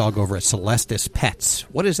he's top dog over at Celestis Pets.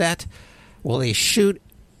 What is that? Well, they shoot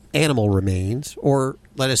animal remains, or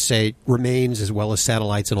let us say remains as well as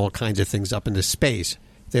satellites and all kinds of things up into space.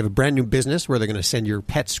 They have a brand new business where they're going to send your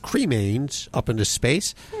pet's cremains up into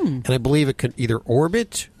space. And I believe it could either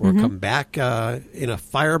orbit or come back in a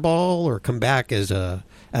fireball or come back as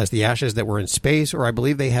the ashes that were in space. Or I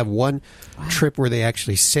believe they have one trip where they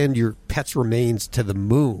actually send your pet's remains to the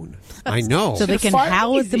moon. I know. So they can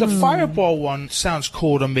howl at the moon. The fireball one sounds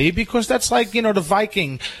cool to me because that's like, the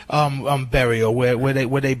Viking burial where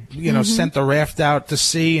they sent the raft out to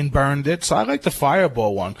sea and burned it. So I like the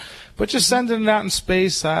fireball one. But just sending it out in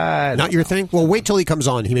space, not your thing? Well, wait till he comes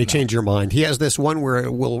on. He may change your mind. He has this one where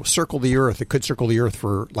it will circle the Earth. It could circle the Earth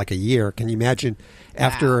for like a year. Can you imagine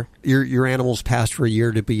after your animal's passed for a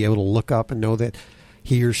year to be able to look up and know that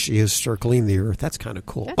he or she is circling the Earth? That's kind of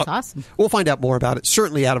cool. That's awesome. We'll find out more about it.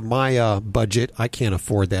 Certainly out of my budget, I can't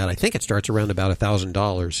afford that. I think it starts around about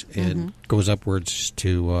 $1,000 and goes upwards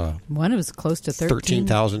to one was close to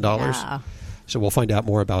 $13,000. Yeah. So we'll find out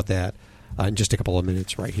more about that. In just a couple of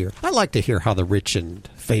minutes right here. I like to hear how the rich and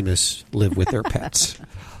famous live with their pets.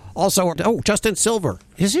 Also, Justin Silver.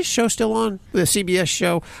 Is his show still on? The CBS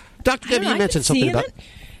show? Dr. Debbie, you mentioned something about it.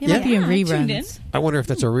 It might be in reruns. I wonder if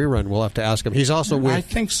that's a rerun. We'll have to ask him. He's also with... I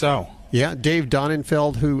think so. Yeah, Dave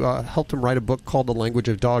Donenfeld, who helped him write a book called The Language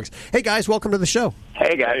of Dogs. Hey, guys, welcome to the show.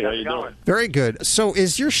 Hey, guys. How's it going? Very good. So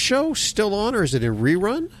is your show still on, or is it a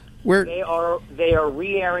rerun? They are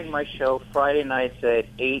re-airing my show Friday nights at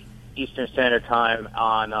 8 Eastern Standard Time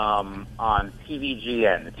on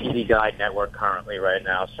TVGN, the TV Guide Network, currently right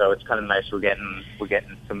now. So it's kind of nice. We're getting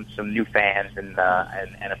some new fans, and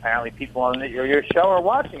apparently people on your show are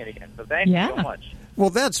watching it again. So thank you so much. Well,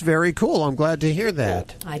 that's very cool. I'm glad to hear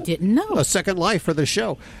that. I didn't know. A second life for the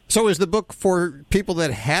show. So is the book for people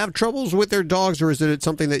that have troubles with their dogs, or is it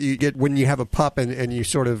something that you get when you have a pup and you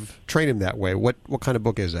sort of train him that way? What kind of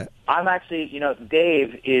book is that? I'm actually,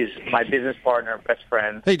 Dave is my business partner, best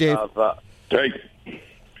friend. Hey, Dave. Of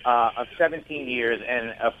 17 years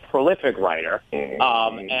and a prolific writer.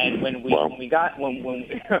 And when we got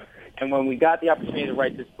the opportunity to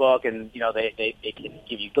write this book, and they can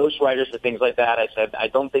give you ghostwriters for things like that, I said I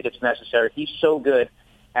don't think it's necessary. He's so good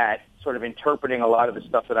at sort of interpreting a lot of the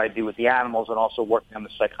stuff that I do with the animals, and also working on the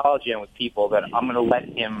psychology and with people, that I'm going to let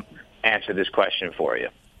him answer this question for you.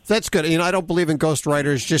 That's good. I don't believe in ghost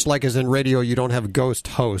writers, just like as in radio, you don't have ghost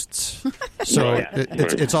hosts. So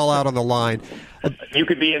it's all out on the line. You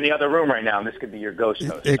could be in the other room right now, and this could be your ghost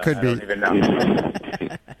host. It could be. I don't even know.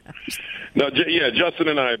 No, Justin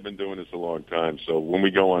and I have been doing this a long time. So when we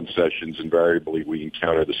go on sessions, invariably we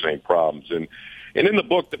encounter the same problems. And in the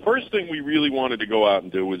book, the first thing we really wanted to go out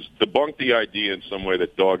and do was debunk the idea in some way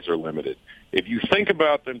that dogs are limited. If you think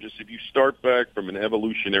about them, if you start back from an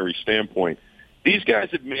evolutionary standpoint, these guys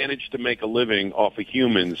have managed to make a living off of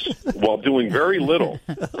humans while doing very little,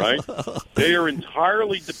 right? They are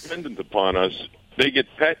entirely dependent upon us. They get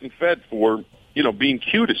pet and fed for, being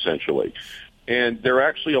cute, essentially. And they're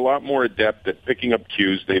actually a lot more adept at picking up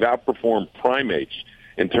cues. They've outperformed primates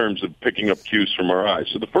in terms of picking up cues from our eyes.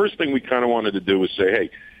 So the first thing we kind of wanted to do was say, hey,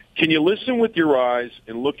 can you listen with your eyes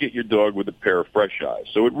and look at your dog with a pair of fresh eyes?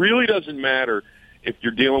 So it really doesn't matter if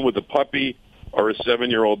you're dealing with a puppy or a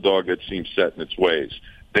 7-year-old dog that seems set in its ways.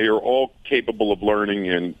 They are all capable of learning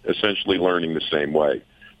and essentially learning the same way.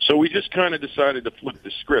 So we just kind of decided to flip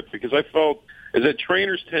the script, because I felt as that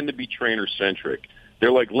trainers tend to be trainer-centric.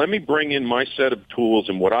 They're like, let me bring in my set of tools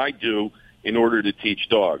and what I do in order to teach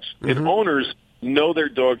dogs. Mm-hmm. And owners know their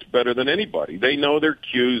dogs better than anybody. They know their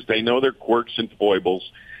cues. They know their quirks and foibles.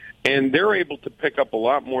 And they're able to pick up a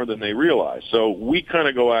lot more than they realize. So we kind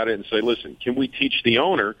of go at it and say, listen, can we teach the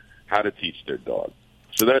owner how to teach their dog?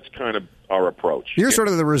 So that's kind of our approach. You're sort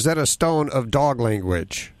of the Rosetta Stone of dog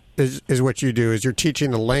language. Is what you do, is you're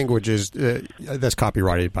teaching the languages. That's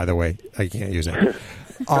copyrighted, by the way. I can't use it.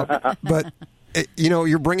 But,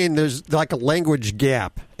 you're bringing, there's like a language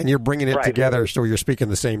gap, and you're bringing it together so you're speaking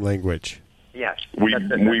the same language. Yes.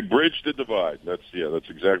 We bridge the divide. That's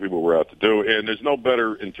exactly what we're out to do. And there's no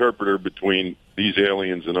better interpreter between these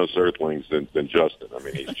aliens and us Earthlings than Justin. I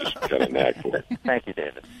mean, he's just got a knack for it. Thank you,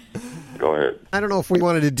 David. Go ahead. I don't know if we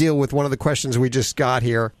wanted to deal with one of the questions we just got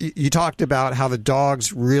here. You talked about how the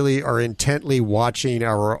dogs really are intently watching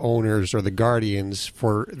our owners or the guardians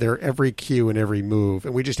for their every cue and every move.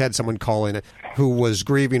 And we just had someone call in who was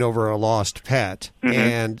grieving over a lost pet. Mm-hmm.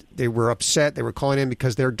 And they were upset. They were calling in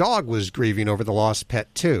because their dog was grieving over the lost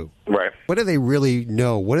pet, too. Right. What do they really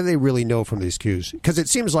know? What do they really know from these cues? Because it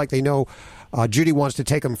seems like they know Judy wants to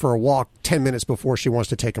take him for a walk 10 minutes before she wants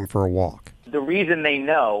to take him for a walk. The reason they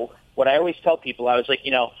know, what I always tell people, I was like,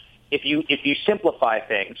 if you simplify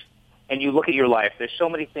things and you look at your life, there's so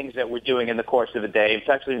many things that we're doing in the course of a day. It's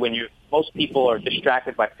actually most people are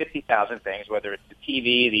distracted by 50,000 things, whether it's the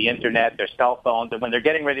TV, the internet, their cell phones, and when they're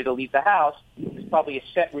getting ready to leave the house, there's probably a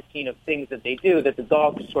set routine of things that they do that the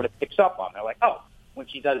dog sort of picks up on. They're like, oh, when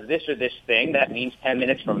she does this or this thing, that means 10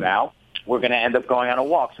 minutes from now, we're going to end up going on a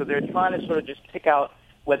walk. So they're trying to sort of just pick out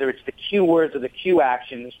whether it's the cue words or the cue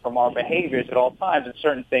actions from our behaviors at all times, and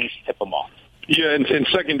certain things tip them off. Yeah, and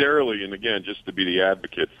secondarily, and again, just to be the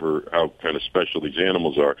advocate for how kind of special these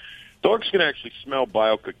animals are, dogs can actually smell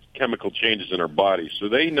biochemical changes in our bodies, so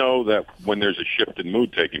they know that when there's a shift in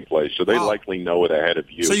mood taking place, so they likely know it ahead of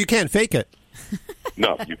you. So you can't fake it.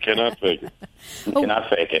 No, you cannot fake it. You cannot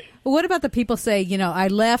fake it. What about the people say, I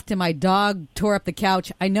left and my dog tore up the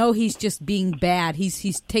couch. I know he's just being bad.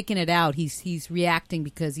 He's taking it out. He's reacting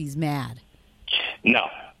because he's mad. No,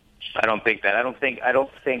 I don't think that. I don't think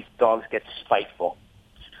dogs get spiteful.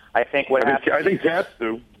 I think what happens. I think cats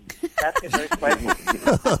do. Cats get very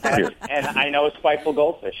spiteful, and I know a spiteful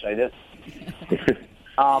goldfish. I did.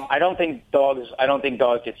 I don't think dogs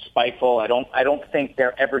get spiteful. I don't think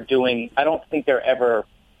they're ever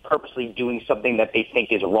purposely doing something that they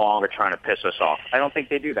think is wrong or trying to piss us off. I don't think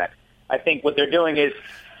they do that. I think what they're doing is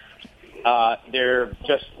they're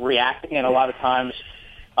just reacting, and a lot of times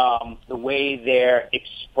the way their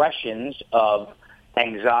expressions of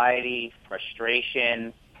anxiety,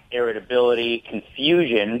 frustration, irritability,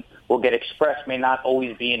 confusion will get expressed may not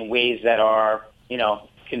always be in ways that are,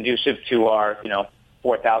 conducive to our,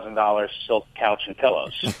 $4,000 silk couch and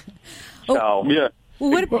pillows. So, yeah. Well,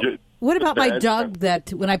 what about my dog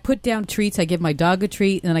that when I put down treats, I give my dog a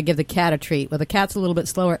treat and then I give the cat a treat? Well, the cat's a little bit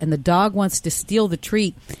slower and the dog wants to steal the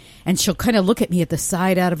treat and she'll kind of look at me at the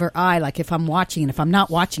side out of her eye like if I'm watching, and if I'm not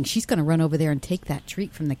watching, she's going to run over there and take that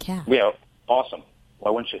treat from the cat. Yeah, awesome. Why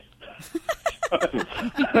wouldn't you?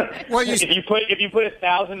 Well, if you put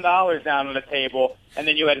 $1,000 down on the table, and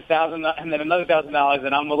then you had $1,000, and then another $1,000,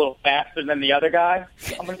 and I'm a little faster than the other guy,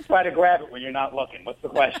 I'm going to try to grab it when you're not looking. What's the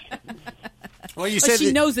question? Well, you But said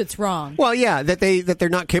she knows it's wrong. Well, yeah, that they're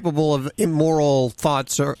not capable of immoral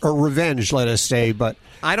thoughts or revenge, let us say. But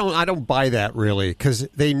I don't buy that really, because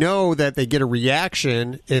they know that they get a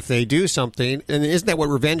reaction if they do something, and isn't that what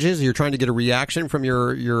revenge is? You're trying to get a reaction from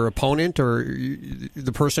your opponent or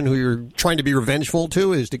the person who you're trying to be revengeful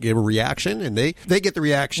to is to give a reaction, and they get the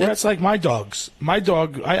reaction. Well, that's like my dogs. My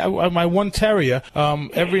dog, my one terrier.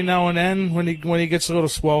 Every now and then, when he gets a little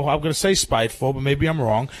slow, I'm going to say spiteful, but maybe I'm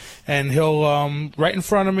wrong. And he'll right in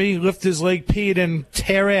front of me lift his leg, pee it, and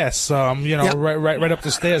tear ass. Right up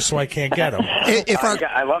the stairs, so I can't get him.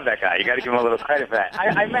 I love that guy. You got to give him a little credit for that.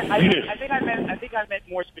 I think I meant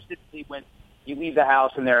more specifically when you leave the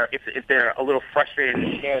house and if they're a little frustrated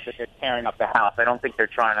and scared that they're tearing up the house. I don't think they're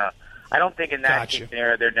trying to. I don't think in that case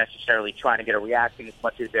they're necessarily trying to get a reaction as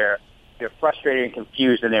much as they're frustrated and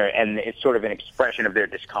confused, and it's sort of an expression of their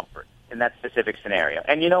discomfort in that specific scenario.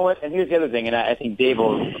 And you know what? And here's the other thing, and I think Dave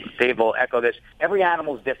will echo this. Every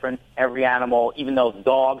animal is different. Every animal, even though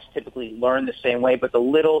dogs typically learn the same way, but the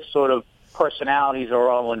little sort of personalities are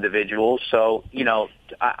all individuals. So,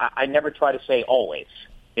 I never try to say always.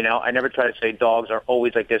 I never try to say dogs are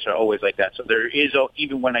always like this or always like that. So there is,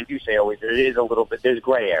 even when I do say always, there is a little bit, there's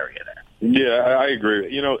gray area there. Yeah, I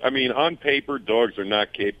agree. On paper, dogs are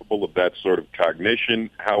not capable of that sort of cognition.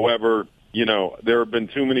 However, there have been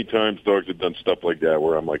too many times dogs have done stuff like that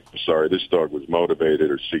where I'm like, sorry, this dog was motivated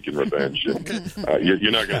or seeking revenge. And,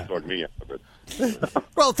 you're not going to talk me out of it.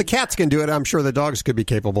 Well, if the cats can do it, I'm sure the dogs could be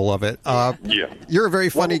capable of it. Yeah. You're a very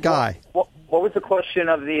funny guy. What was the question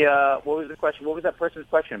of what was that person's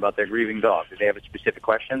question about their grieving dog? Did they have a specific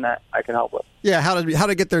question that I can help with? Yeah, how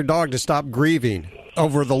to get their dog to stop grieving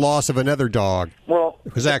over the loss of another dog. Well,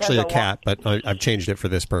 It was actually a cat, but I've changed it for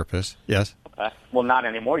this purpose. Yes. Okay. Well, not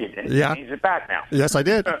anymore. You didn't. Yeah. You changed it back now. Yes, I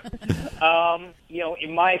did.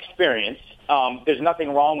 In my experience, there's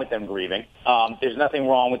nothing wrong with them grieving. There's nothing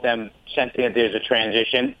wrong with them sensing that there's a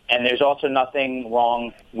transition, and there's also nothing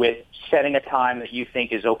wrong with setting a time that you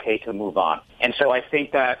think is okay to move on. And so I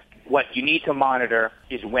think that what you need to monitor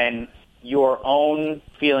is when your own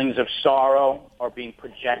feelings of sorrow are being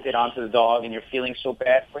projected onto the dog and you're feeling so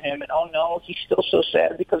bad for him and, oh, no, he's still so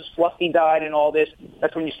sad because Fluffy died and all this.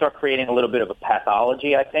 That's when you start creating a little bit of a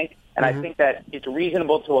pathology, I think. And I think that it's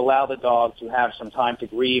reasonable to allow the dog to have some time to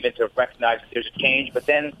grieve and to recognize that there's a change. But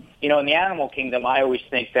then, in the animal kingdom, I always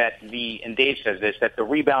think that and Dave says this, that the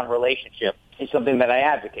rebound relationship is something that I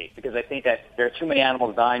advocate because I think that there are too many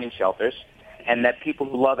animals dying in shelters. And that people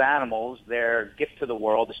who love animals, their gift to the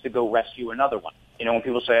world is to go rescue another one. When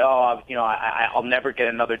people say, I'll never get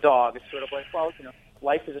another dog, it's sort of like, well,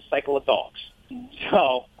 life is a cycle of dogs.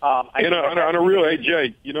 So, on a real, hey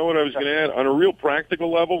Jay, you know what I was going to add? On a real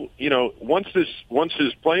practical level, once his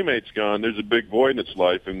playmate's gone, there's a big void in its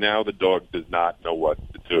life, and now the dog does not know what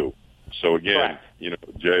to do. So again,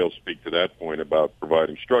 Jay will speak to that point about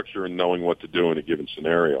providing structure and knowing what to do in a given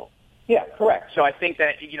scenario. Yeah, correct. So I think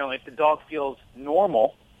that, if the dog feels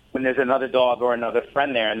normal when there's another dog or another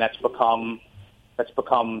friend there, and that's become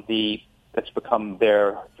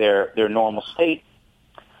their normal state,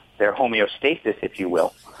 their homeostasis, if you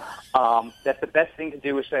will, that the best thing to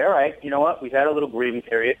do is say, all right, you know what, we've had a little grieving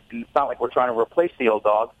period, and it's not like we're trying to replace the old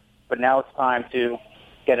dog, but now it's time to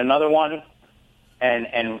get another one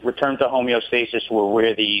and return to homeostasis where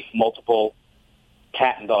we're the multiple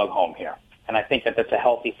cat and dog home here. And I think that that's a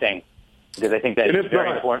healthy thing. Because I think that it's very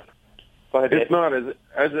important. Go ahead, Dave. It's not. As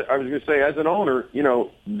I was going to say, as an owner,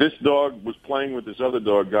 this dog was playing with this other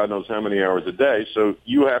dog God knows how many hours a day, so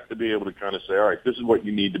you have to be able to kind of say, all right, this is what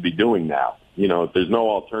you need to be doing now. If there's no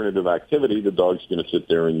alternative activity, the dog's going to sit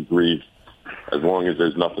there and grieve as long as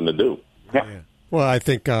there's nothing to do. Yeah. Well, I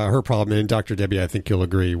think her problem, and Dr. Debbie, I think you'll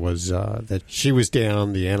agree, was that she was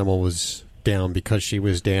down, the animal was down because she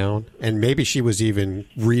was down, and maybe she was even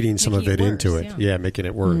reading some of it into it. Yeah, making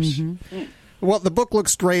it worse. Mm-hmm. Well, the book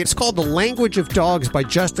looks great. It's called The Language of Dogs by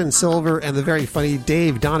Justin Silver and the very funny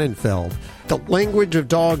Dave Donenfeld.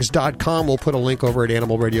 TheLanguageOfDogs.com. We'll put a link over at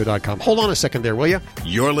AnimalRadio.com. Hold on a second there, will you?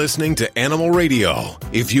 You're listening to Animal Radio.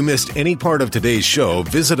 If you missed any part of today's show,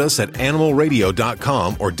 visit us at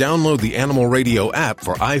AnimalRadio.com or download the Animal Radio app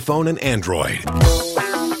for iPhone and Android.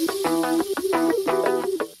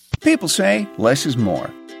 People say less is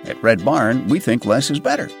more. At Red Barn, we think less is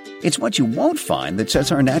better. It's what you won't find that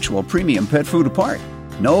sets our natural premium pet food apart.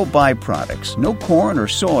 No byproducts, no corn or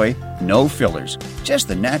soy, no fillers. Just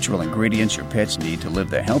the natural ingredients your pets need to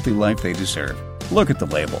live the healthy life they deserve. Look at the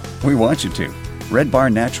label. We want you to. Red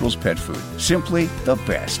Barn Naturals Pet Food. Simply the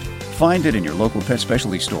best. Find it in your local pet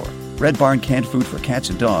specialty store. Red Barn canned food for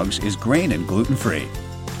cats and dogs is grain and gluten-free.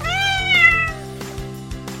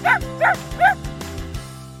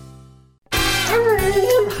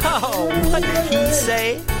 Oh, what did he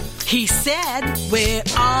say? He said, we're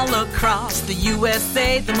all across the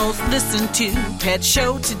USA, the most listened to pet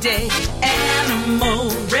show today. Animal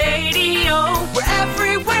Radio, we're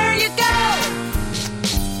everywhere you go.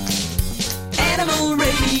 Animal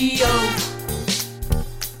Radio.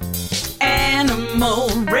 Animal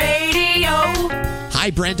Radio. Hi,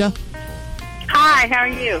 Brenda. Hi, how are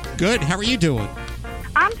you? Good. How are you doing?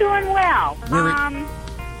 I'm doing well.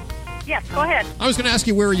 Yes, go ahead. I was going to ask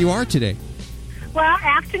you where you are today. Well,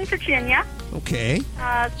 Afton, Virginia. Okay.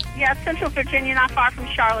 Central Virginia, not far from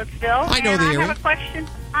Charlottesville. I know the area.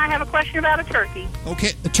 I have a question about a turkey.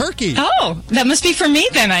 Okay, a turkey. Oh, that must be for me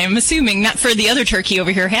then, I am assuming, not for the other turkey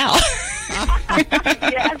over here, Hal.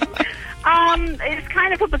 Yes. It's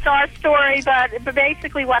kind of a bizarre story, but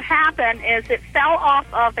basically what happened is it fell off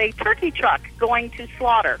of a turkey truck going to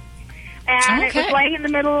slaughter. And It was laying in the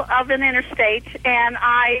middle of an interstate, and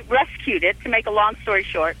I rescued it, to make a long story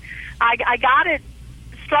short. I got it,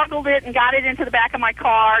 struggled it, and got it into the back of my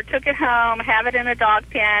car, took it home, have it in a dog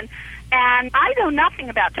pen, and I know nothing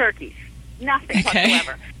about turkeys, nothing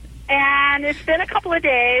whatsoever. And it's been a couple of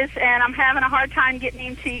days, and I'm having a hard time getting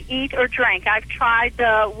him to eat or drink. I've tried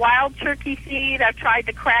the wild turkey feed, I've tried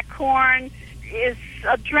the cracked corn. Is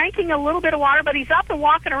drinking a little bit of water, but he's up and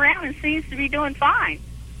walking around and seems to be doing fine.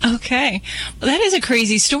 Okay. Well, that is a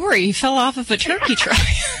crazy story. He fell off of a turkey truck.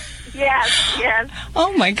 Yes.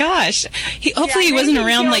 Oh, my gosh. Hopefully he wasn't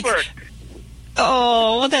around, like...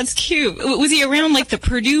 Oh, well, that's cute. Was he around like the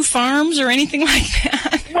Purdue Farms or anything like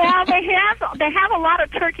that? Well, they have a lot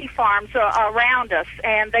of turkey farms around us,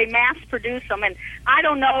 and they mass produce them. And I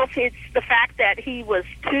don't know if it's the fact that he was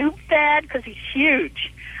tube fed because he's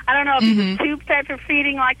huge. I don't know if he was tube fed for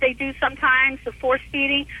feeding like they do sometimes, the force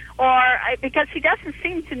feeding, or because he doesn't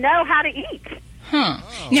seem to know how to eat. Huh.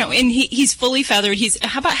 No, and he's fully feathered.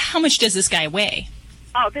 How much does this guy weigh?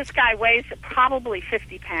 Oh, this guy weighs probably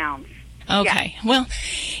 50 pounds. Okay. Yeah. Well,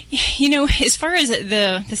 as far as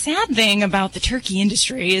the sad thing about the turkey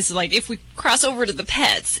industry is, like, if we cross over to the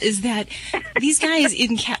pets, is that these guys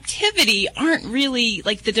in captivity aren't really,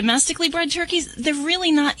 like the domestically bred turkeys, they're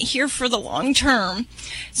really not here for the long term.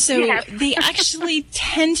 So they actually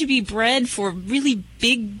tend to be bred for really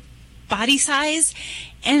big body size,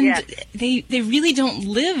 and they really don't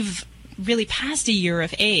live really past a year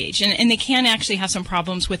of age, and they can actually have some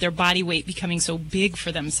problems with their body weight becoming so big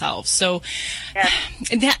for themselves. So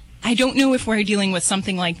that I don't know if we're dealing with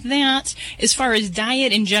something like that. As far as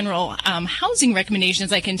diet in general, housing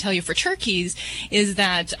recommendations I can tell you for turkeys is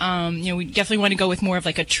that, we definitely want to go with more of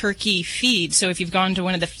like a turkey feed. So if you've gone to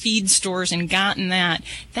one of the feed stores and gotten that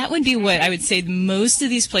would be what I would say most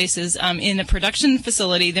of these places, in a production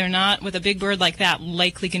facility, they're not, with a big bird like that,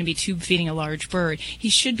 likely going to be tube feeding a large bird. He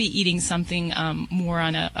should be eating something, more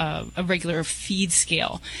on a regular feed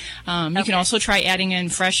scale. You can also try adding in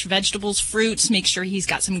fresh vegetables, fruits, make sure he's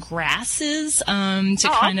got some grasses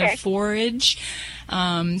of forage.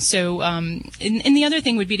 And the other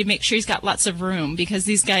thing would be to make sure he's got lots of room, because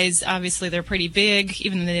these guys, obviously, they're pretty big,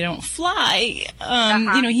 even though they don't fly.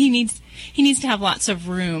 He needs to have lots of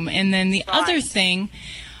room. And then the other thing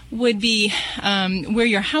would be where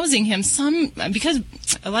you're housing him. Because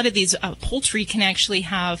a lot of these poultry can actually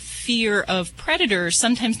have fear of predators.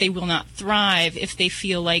 Sometimes they will not thrive if they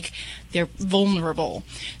feel like they're vulnerable.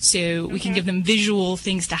 So we can give them visual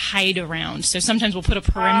things to hide around. So sometimes we'll put a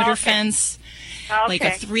perimeter fence, like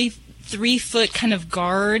a 3-foot kind of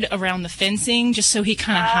guard around the fencing, just so he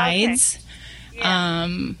kind of hides.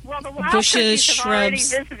 Well, the wild bushes, turkeys have shrubs. already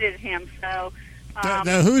visited him, so.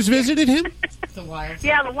 Who's visited him? The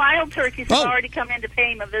wild turkeys have already come in to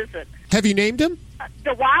pay him a visit. Have you named him?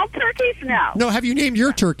 The wild turkeys? No. No, have you named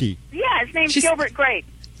your turkey? Yeah, his name's Gilbert Grape.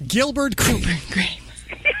 Gilbert Grape.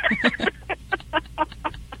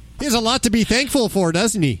 He has a lot to be thankful for,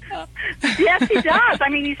 doesn't he? Yes, he does. I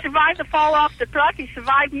mean, he survived the fall off the truck. He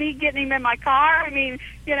survived me getting him in my car. I mean,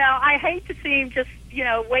 I hate to see him just,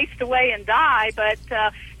 waste away and die, but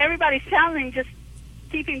everybody's telling him just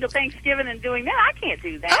keep him to Thanksgiving and doing that. I can't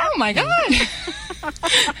do that. Oh, my God.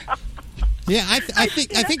 Yeah, I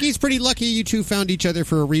think he's pretty lucky you two found each other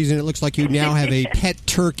for a reason. It looks like you now have a pet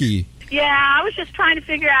turkey. Yeah, I was just trying to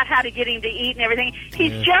figure out how to get him to eat and everything.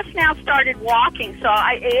 He's just now started walking, so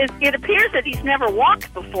it appears that he's never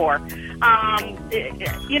walked before.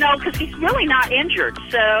 Because he's really not injured,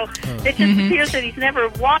 so it just appears that he's never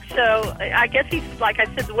walked. So I guess he's, like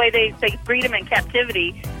I said, the way they breed him in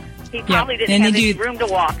captivity, he probably didn't have any room to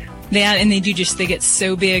walk. Yeah, and they get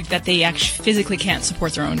so big that they actually physically can't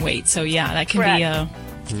support their own weight. So yeah, that can be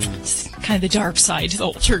it's kind of the dark side to the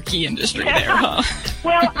whole turkey industry there, huh?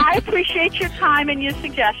 Well, I appreciate your time and your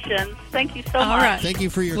suggestions. Thank you so much. All right. Thank you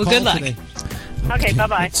for your call good luck today. Okay,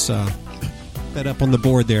 bye-bye. Let's that up on the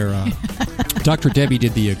board there. Dr. Debbie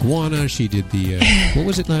did the iguana. She did the, what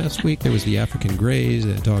was it last week? There was the African greys,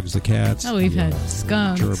 the dogs, the cats. Oh, we've had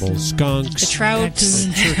skunks. Gerbils, skunks. The trouts.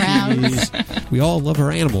 Turkeys. We all love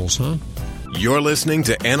our animals, huh? You're listening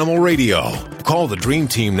to Animal Radio. Call the Dream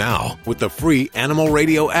Team now with the free Animal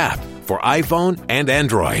Radio app for iPhone and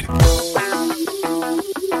Android.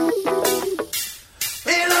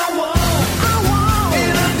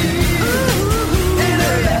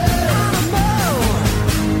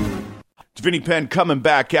 It's Vinny Penn coming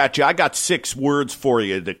back at you. I got 6 words for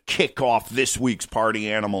you to kick off this week's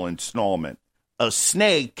party animal installment. A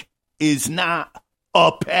snake is not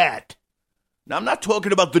a pet. Now, I'm not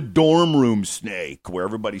talking about the dorm room snake where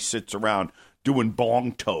everybody sits around doing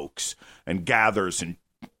bong tokes and gathers in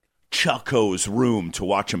Chucko's room to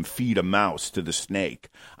watch him feed a mouse to the snake.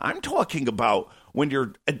 I'm talking about when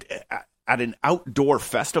you're at an outdoor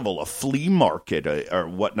festival, a flea market or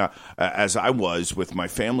whatnot, as I was with my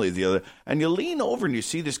family the other, and you lean over and you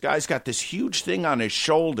see this guy's got this huge thing on his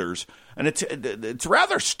shoulders, and it's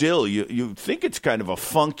rather still. You think it's kind of a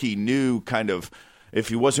funky new kind of. If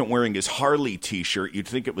he wasn't wearing his Harley T-shirt, you'd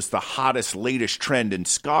think it was the hottest, latest trend in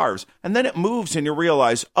scarves. And then it moves and you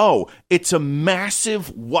realize, oh, it's a massive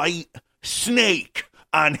white snake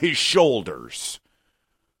on his shoulders.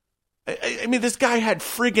 I mean, this guy had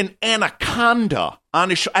friggin' anaconda on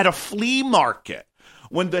his at a flea market.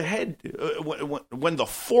 when the when the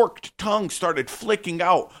forked tongue started flicking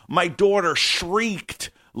out, my daughter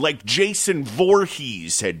shrieked like Jason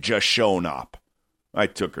Voorhees had just shown up. I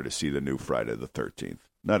took her to see the new Friday the 13th.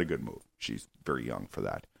 Not a good move. She's very young for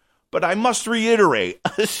that. But I must reiterate,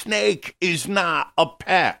 a snake is not a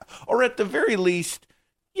pet. Or at the very least,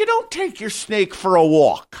 you don't take your snake for a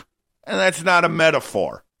walk. And that's not a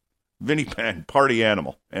metaphor. Vinnie Penn, Party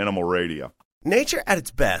Animal, Animal Radio. Nature at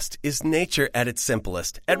its best is nature at its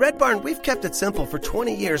simplest. At Red Barn, we've kept it simple for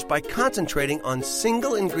 20 years by concentrating on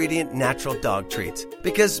single-ingredient natural dog treats.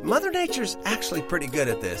 Because Mother Nature's actually pretty good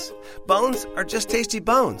at this. Bones are just tasty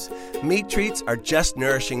bones. Meat treats are just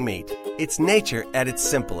nourishing meat. It's nature at its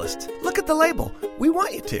simplest. Look at the label. We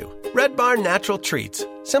want you to. Red Barn Natural Treats.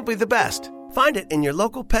 Simply the best. Find it in your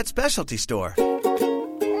local pet specialty store.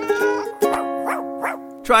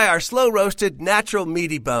 Try our slow-roasted, natural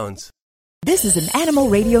meaty bones. This is an Animal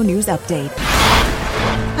Radio News Update.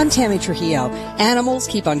 I'm Tammy Trujillo. Animals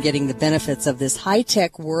keep on getting the benefits of this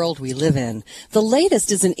high-tech world we live in. The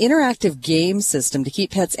latest is an interactive game system to keep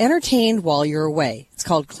pets entertained while you're away. It's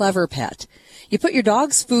called Clever Pet. You put your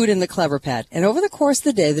dog's food in the Clever Pet, and over the course of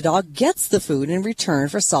the day, the dog gets the food in return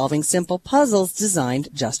for solving simple puzzles designed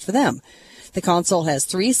just for them. The console has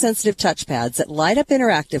 3 sensitive touchpads that light up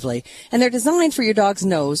interactively, and they're designed for your dog's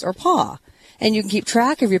nose or paw. And you can keep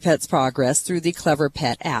track of your pet's progress through the Clever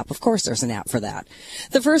Pet app. Of course, there's an app for that.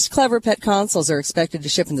 The first Clever Pet consoles are expected to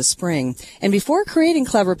ship in the spring. And before creating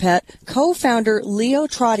Clever Pet, co-founder Leo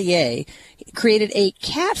Trottier created a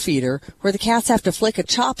cat feeder where the cats have to flick a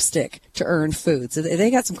chopstick to earn food. So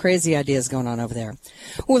they got some crazy ideas going on over there.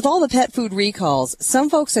 With all the pet food recalls, some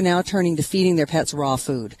folks are now turning to feeding their pets raw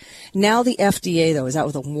food. Now the FDA, though, is out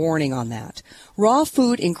with a warning on that. Raw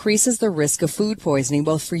food increases the risk of food poisoning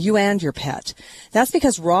both for you and your pet. That's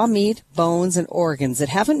because raw meat, bones, and organs that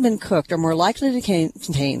haven't been cooked are more likely to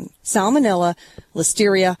contain salmonella,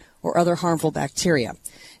 listeria, or other harmful bacteria.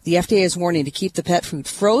 The FDA is warning to keep the pet food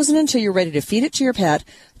frozen until you're ready to feed it to your pet,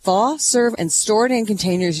 thaw, serve, and store it in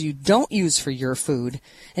containers you don't use for your food,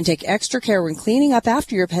 and take extra care when cleaning up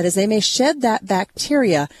after your pet as they may shed that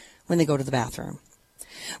bacteria when they go to the bathroom.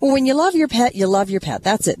 Well, when you love your pet, you love your pet.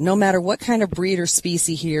 That's it, no matter what kind of breed or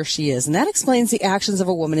species he or she is. And that explains the actions of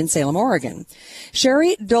a woman in Salem, Oregon.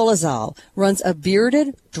 Sherry Dolezal runs a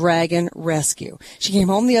bearded dragon rescue. She came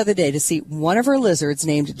home the other day to see one of her lizards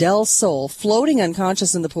named Del Sol floating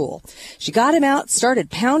unconscious in the pool. She got him out, started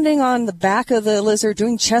pounding on the back of the lizard,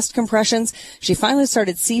 doing chest compressions. She finally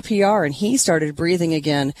started CPR, and he started breathing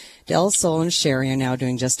again. Del Sol and Sherry are now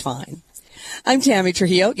doing just fine. I'm Tammy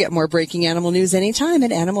Trujillo. Get more breaking animal news anytime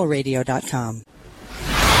at animalradio.com.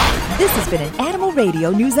 This has been an Animal Radio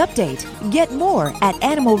News Update. Get more at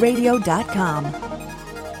animalradio.com.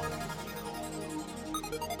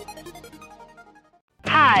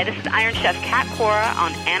 Hi, this is Iron Chef Kat Cora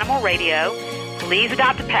on Animal Radio. Please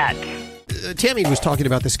adopt a pet. Tammy was talking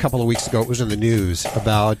about this a couple of weeks ago. It was in the news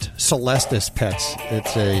about Celestis Pets.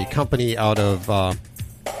 It's a company out of...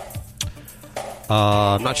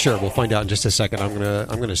 I'm not sure. We'll find out in just a second.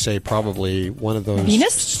 I'm gonna say probably one of those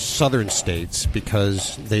Venus? southern states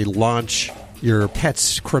because they launch your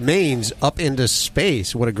pet's cremains up into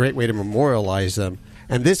space. What a great way to memorialize them.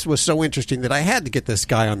 And this was so interesting that I had to get this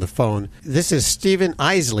guy on the phone. This is Stephen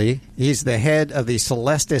Isley. He's the head of the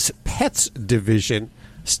Celestis Pets division.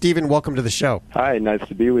 Stephen, welcome to the show. Hi, nice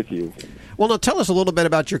to be with you. Well, now tell us a little bit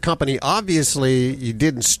about your company. Obviously, you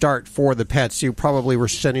didn't start for the pets. You probably were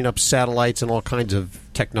setting up satellites and all kinds of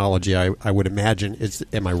technology, I would imagine.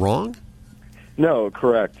 Am I wrong? No,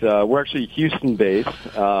 correct. We're actually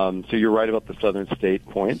Houston-based, so you're right about the southern state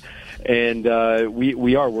point. And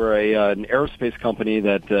we're an aerospace company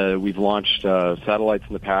that we've launched satellites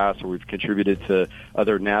in the past, or we've contributed to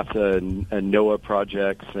other NASA and NOAA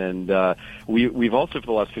projects. And we've also, for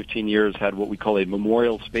the last 15 years, had what we call a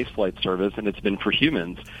memorial spaceflight service, and it's been for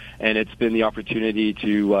humans. And it's been the opportunity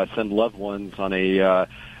to send loved ones on a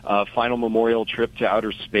final memorial trip to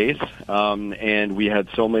outer space, and we had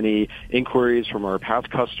so many inquiries from our past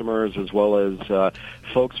customers as well as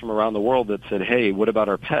folks from around the world that said, hey, what about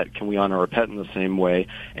our pet? Can we honor our pet in the same way?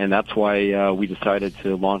 And that's why we decided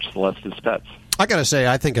to launch Celestis Pets. I got to say,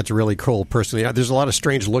 I think it's really cool, personally. There's a lot of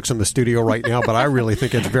strange looks in the studio right now, but I really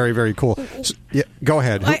think it's very, very cool. So, yeah, go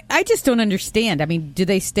ahead. I just don't understand. I mean, do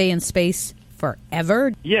they stay in space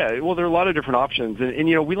forever? Yeah, well, there are a lot of different options, and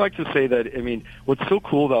we like to say that. I mean, what's so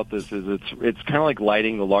cool about this is it's kind of like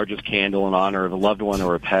lighting the largest candle in honor of a loved one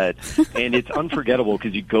or a pet, and it's unforgettable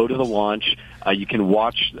because you go to the launch, you can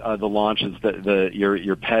watch the launch as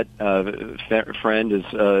your pet friend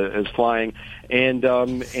is flying, and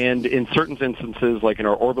in certain instances, like in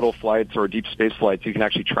our orbital flights or deep space flights, you can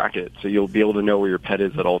actually track it, so you'll be able to know where your pet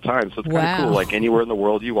is at all times. So it's kind of cool. Like anywhere in the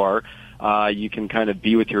world you are, you can kind of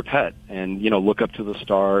be with your pet and, look up to the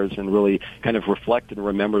stars and really kind of reflect and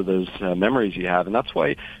remember those memories you have. And that's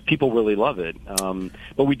why people really love it.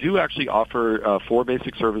 But we do actually offer 4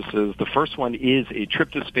 basic services. The first one is a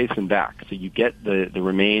trip to space and back. So you get the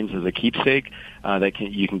remains as a keepsake that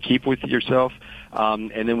you can keep with yourself.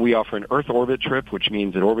 And then we offer an Earth orbit trip, which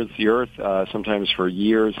means it orbits the Earth sometimes for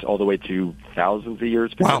years, all the way to thousands of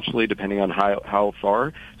years potentially, depending on how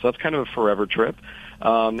far. So that's kind of a forever trip.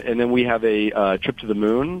 And then we have a trip to the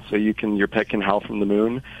moon, so your pet can howl from the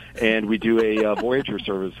moon. And we do a Voyager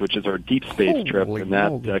service, which is our deep space trip, and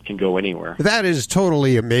that can go anywhere. That is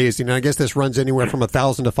totally amazing. I guess this runs anywhere from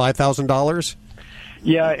 $1,000 to $5,000.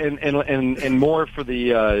 Yeah, and more for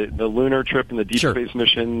the lunar trip and the deep space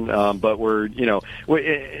mission. But we're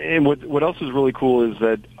and what else is really cool is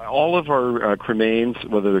that all of our cremains,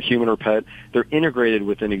 whether they're human or pet, they're integrated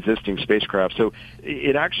with an existing spacecraft. So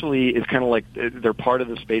it actually is kind of like they're part of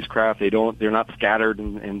the spacecraft. They're not scattered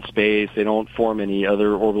in space. They don't form any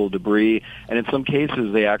other orbital debris. And in some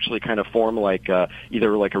cases, they actually kind of form like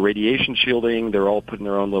either like a radiation shielding. They're all put in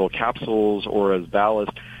their own little capsules or as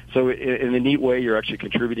ballast. So in a neat way, you're actually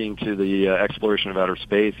contributing to the exploration of outer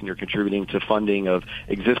space, and you're contributing to funding of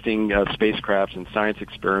existing spacecrafts and science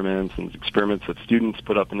experiments and experiments that students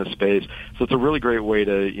put up into space. So it's a really great way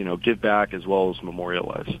to, give back as well as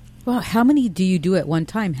memorialize. Well, how many do you do at one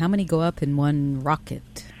time? How many go up in one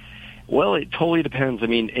rocket? Well, it totally depends. I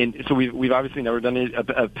mean, and so we've obviously never done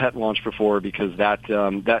a pet launch before because that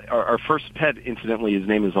our first pet, incidentally, his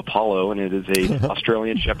name is Apollo, and it is a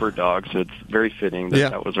Australian Shepherd dog, so it's very fitting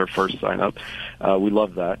that was our first sign up. We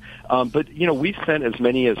love that. But we've sent as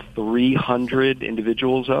many as 300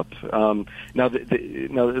 individuals up. Now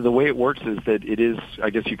the way it works is that it is, I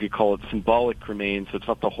guess you could call it symbolic cremains. So it's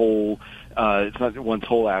not the whole. It's not one's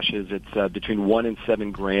whole ashes. It's between 1 and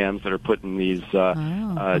 7 grams that are put in these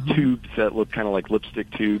tubes that look kind of like lipstick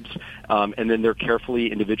tubes, and then they're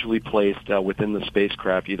carefully individually placed within the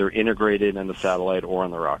spacecraft, either integrated in the satellite or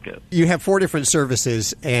on the rocket. You have 4 different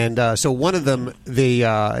services, and so one of them,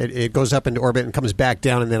 it goes up into orbit and comes back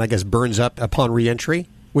down, and then I guess burns up upon reentry,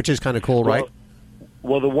 which is kind of cool, right?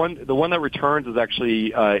 Well, the one that returns is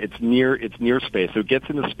actually it's near space, so it gets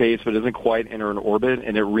into space but doesn't quite enter an orbit,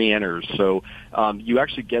 and it re-enters. So you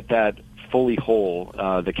actually get that fully whole,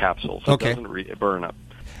 the capsule, so it doesn't burn up.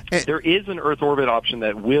 There is an Earth orbit option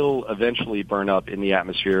that will eventually burn up in the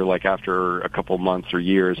atmosphere, like after a couple months or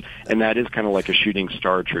years, and that is kind of like a shooting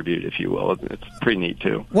star tribute, if you will. It's pretty neat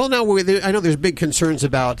too. Well, now I know there's big concerns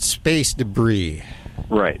about space debris,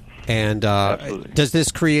 right? And does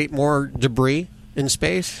this create more debris in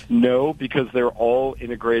space? No, because they're all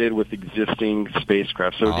integrated with existing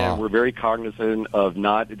spacecraft. So again, we're very cognizant of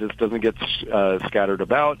this doesn't get scattered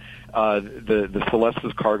about. The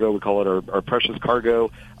Celestis cargo, we call it our precious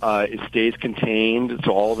cargo, it stays contained.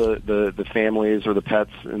 So all the families or the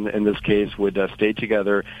pets in this case would stay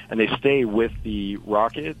together, and they stay with the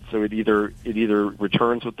rocket. So it either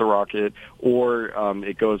returns with the rocket or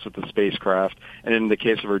it goes with the spacecraft. And in the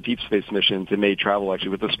case of our deep space missions, it may travel actually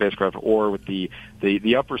with the spacecraft or with the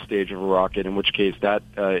upper stage of a rocket, in which case that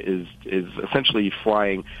is essentially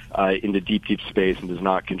flying into deep space and does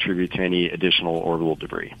not contribute to any additional orbital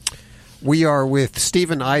debris. We are with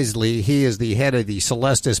Stephen Isley. He is the head of the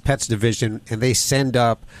Celestis Pets Division, and they send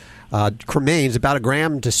up cremains, about 1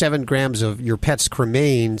 gram to 7 grams of your pet's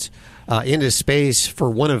cremains into space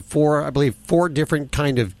for one of 4 different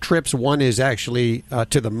kind of trips. One is actually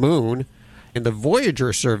to the moon, and the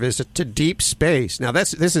Voyager service to deep space. Now,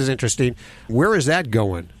 this is interesting. Where is that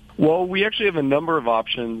going? Well, we actually have a number of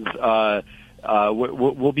options.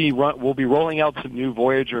 We'll be rolling out some new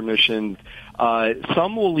Voyager missions.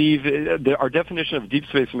 Some will leave. Our definition of deep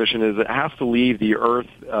space mission is it has to leave the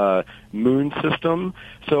Earth moon system.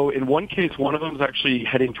 So in one case, one of them is actually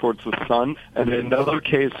heading towards the sun, and in another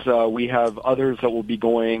case, we have others that will be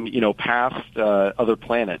going, past other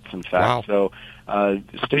planets. In fact, so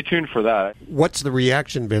stay tuned for that. What's the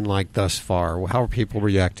reaction been like thus far? How are people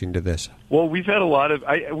reacting to this? Well, we've had a lot of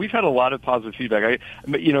positive feedback.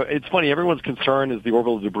 It's funny. Everyone's concern is the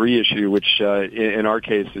orbital debris issue, which in our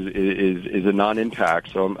case is a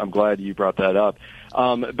non-impact. So I'm glad you brought that up.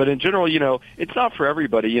 But in general, it's not for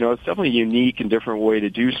everybody. It's definitely a unique and different way to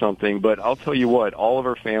do something. But I'll tell you what, all of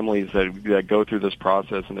our families that go through this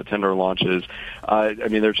process and attend our launches,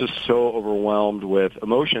 they're just so overwhelmed with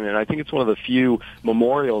emotion. And I think it's one of the few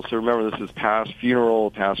memorials. So remember, this is past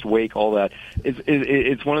funeral, past wake, all that.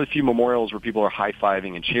 It's one of the few memorials where people are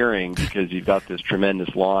high-fiving and cheering because you've got this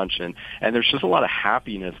tremendous launch. And there's just a lot of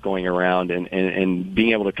happiness going around and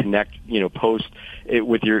being able to connect, post it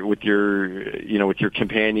with your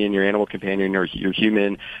companion, your animal companion, or your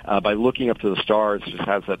human, by looking up to the stars, just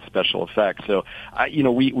has that special effect. So,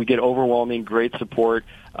 we get overwhelming, great support.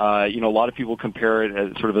 A lot of people compare it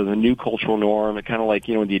as sort of as a new cultural norm. It kind of like,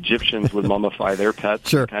 when the Egyptians would mummify their pets,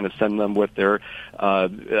 sure, kind of send them with their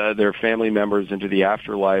family members into the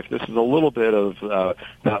afterlife. This is a little bit of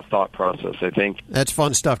that thought process, I think. That's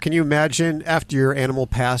fun stuff. Can you imagine after your animal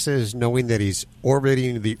passes, knowing that he's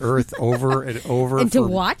orbiting the Earth over and over and to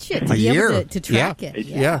watch it, to be able to track it?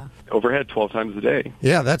 Yeah. Overhead 12 times a day.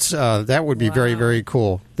 Yeah, that would be very, very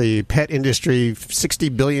cool. The pet industry,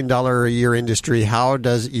 $60 billion a year industry, how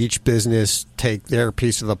does each business take their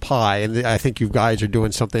piece of the pie? And I think you guys are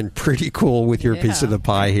doing something pretty cool with your piece of the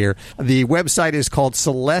pie here. The website is called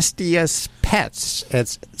Celestius Pets.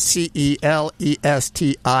 It's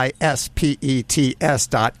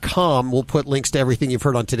CELESTISPETS.com. We'll put links to everything you've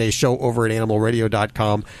heard on today's show over at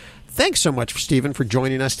animalradio.com. Thanks so much, Stephen, for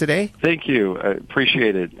joining us today. Thank you. I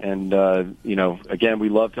appreciate it. And, again, we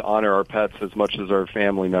love to honor our pets as much as our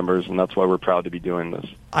family members, and that's why we're proud to be doing this.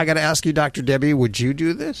 I got to ask you, Dr. Debbie, would you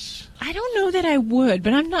do this? I don't know that I would,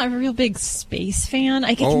 but I'm not a real big space fan.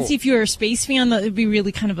 I can see if you were a space fan, that would be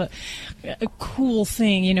really kind of a cool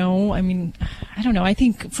thing, I mean, I don't know. I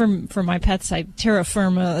think for my pets, terra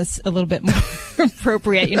firma is a little bit more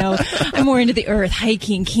appropriate. I'm more into the earth,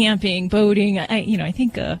 hiking, camping, boating. I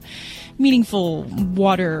think a meaningful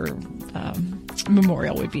water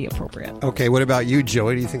memorial would be appropriate. Okay, what about you,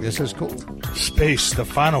 Joey? Do you think this is cool? Space, the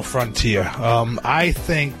final frontier. I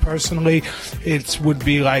think personally, it would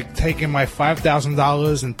be like taking my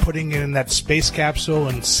 $5,000 and putting it in that space capsule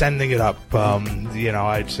and sending it up.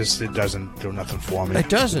 It doesn't do nothing for me. It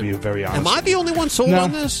doesn't. To be very honest. Am I the only one sold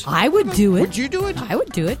on this? I would do it. Would you do it? I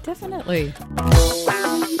would do it, definitely.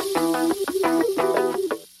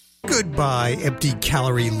 Goodbye, empty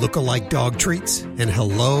calorie look-alike dog treats, and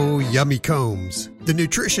hello, Yummy Combs, the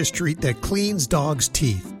nutritious treat that cleans dogs'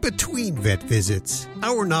 teeth between vet visits.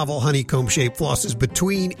 Our novel honeycomb-shaped floss is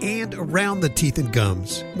between and around the teeth and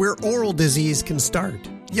gums, where oral disease can start.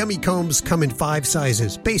 Yummy Combs come in 5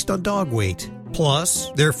 sizes based on dog weight. Plus,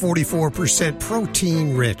 they're 44%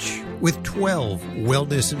 protein-rich with 12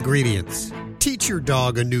 wellness ingredients. Teach your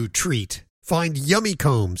dog a new treat. Find Yummy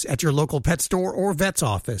Combs at your local pet store or vet's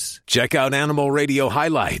office. Check out Animal Radio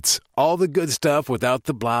highlights. All the good stuff without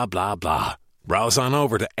the blah, blah, blah. Browse on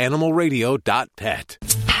over to animalradio.pet.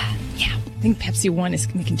 Yeah, I think Pepsi One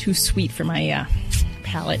is making too sweet for my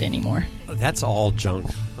palate anymore. That's all junk.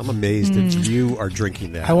 I'm amazed that you are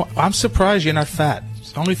drinking that. I'm surprised you're not fat.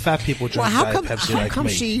 Only fat people drink Diet Pepsi how come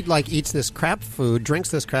she eats this crap food, drinks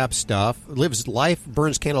this crap stuff, lives life,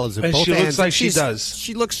 burns candles at both ends? She looks like she does.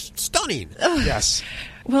 She looks stunning. Yes.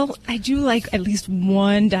 Well, I do like at least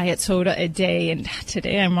one diet soda a day, and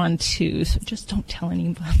today I'm on 2, so just don't tell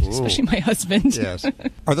anybody, especially my husband. Yes.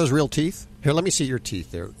 Are those real teeth? Here, let me see your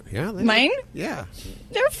teeth there. Yeah. Mine? Yeah.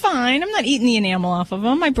 They're fine. I'm not eating the enamel off of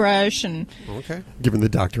them. I brush and... Okay. Giving the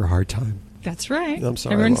doctor a hard time. That's right. I'm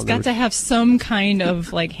sorry. Everyone's got to have some kind of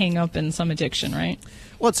hang up and some addiction, right?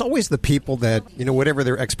 Well, it's always the people that, whatever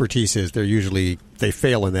their expertise is, they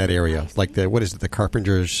fail in that area. Like the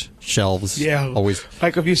carpenter's shelves. Yeah. Always.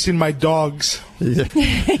 Like, have you seen my dogs?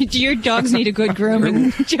 Do your dogs need a good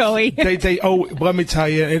grooming, Joey? Let me tell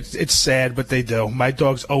you, it's sad, but they do. My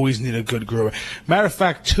dogs always need a good grooming. Matter of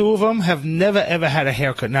fact, 2 of them have never ever had a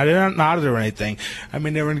haircut. Now they're not knotted or anything. I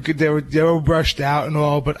mean, they were brushed out and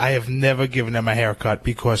all, but I have never given them a haircut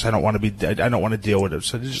because I don't want to deal with it.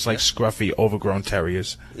 So they're just like scruffy, overgrown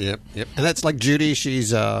terriers. Yep. And that's like Judy.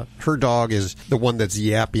 She's her dog is the one that's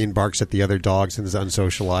yappy and barks at the other dogs and is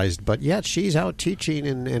unsocialized. But yet she's out teaching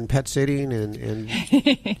and pet sitting and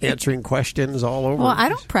answering questions all over. Well, I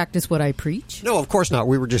don't practice what I preach. No, of course not.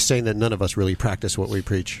 We were just saying that none of us really practice what we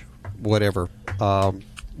preach. Whatever.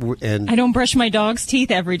 And I don't brush my dog's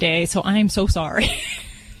teeth every day, so I'm so sorry.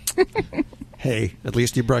 Hey, at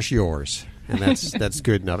least you brush yours. and that's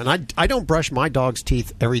good enough. And I don't brush my dog's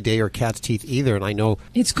teeth every day or cat's teeth either, and I know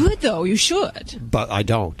it's good though. You should, but I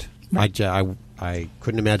don't. Right. I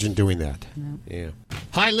couldn't imagine doing that. No. Yeah.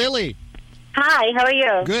 Hi, Lily. Hi. How are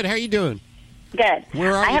you? Good. How are you doing? Good.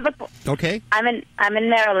 Where are you? Okay. I'm in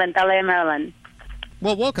Maryland, LA, Maryland.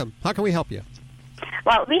 Well, welcome. How can we help you?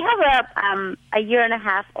 Well, we have a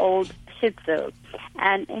 1.5-year-old Shih Tzu,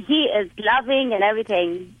 and he is loving and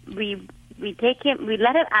everything. We take him, we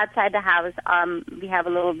let him outside the house. We have a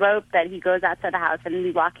little rope that he goes outside the house, and we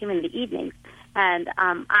walk him in the evenings. And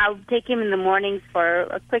I'll take him in the mornings for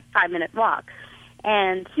a quick 5-minute walk.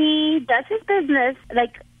 And he does his business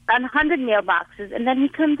like on 100 mailboxes, and then he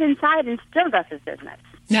comes inside and still does his business.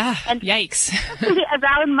 Ah, and yikes!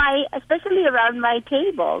 especially around my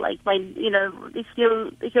table, like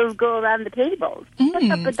he'll go around the tables. What's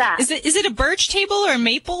up with that? Is it a birch table or a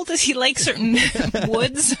maple? Does he like certain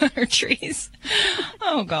woods or trees?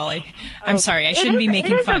 Oh golly! I'm sorry. I shouldn't be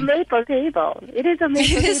making fun. It is a maple table. It is a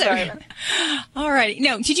maple table. All right.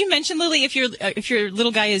 Now, did you mention, Lily, if your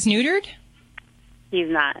little guy is neutered? He's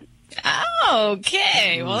not.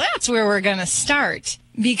 Okay, well, that's where we're going to start,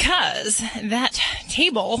 because that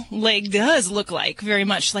table leg does look very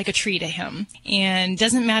much like a tree to him, and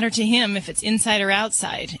doesn't matter to him if it's inside or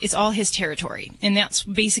outside. It's all his territory, and that's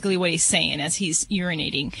basically what he's saying as he's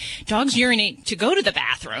urinating. Dogs urinate to go to the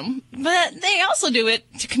bathroom, but they also do it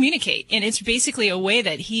to communicate, and it's basically a way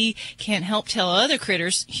that he can't help tell other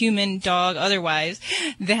critters, human, dog, otherwise,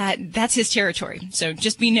 that that's his territory. So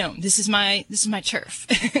just be known, this is my turf.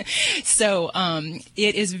 So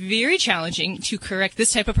it is very challenging to correct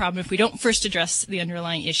this type of problem if we don't first address the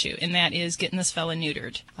underlying issue, and that is getting this fella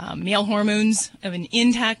neutered. Male hormones of an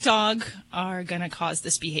intact dog are going to cause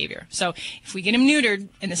this behavior. So if we get him neutered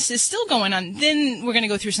and this is still going on, then we're going to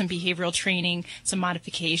go through some behavioral training, some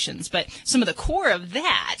modifications. But some of the core of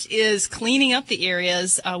that is cleaning up the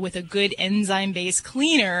areas with a good enzyme-based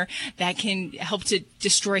cleaner that can help to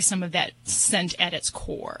destroy some of that scent at its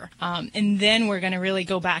core. And then we're going to really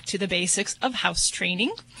go back to the basics of house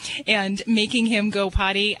training and making him go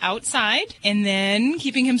potty outside, and then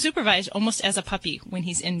keeping him supervised almost as a puppy when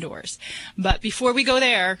he's indoors. But before we go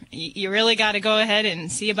there, you really got to go ahead and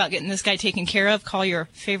see about getting this guy taken care of. Call your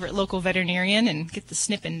favorite local veterinarian and get the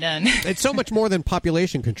snipping done. It's so much more than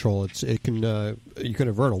population control. You can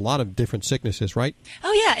avert a lot of different sicknesses, right?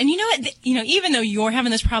 Oh yeah, and you know what? Even though you're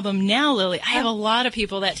having this problem now, Lily, I have a lot of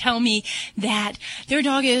people that tell me that their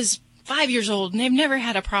dog is 5 years old and they've never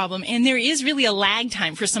had a problem, and there is really a lag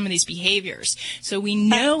time for some of these behaviors. So we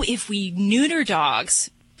know if we neuter dogs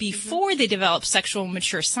before they develop sexual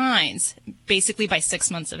mature signs, basically by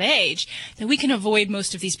 6 months of age, then we can avoid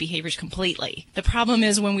most of these behaviors completely. The problem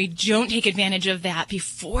is when we don't take advantage of that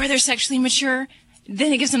before they're sexually mature,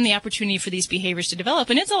 then it gives them the opportunity for these behaviors to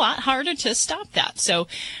develop, and it's a lot harder to stop that. So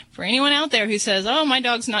for anyone out there who says, oh, my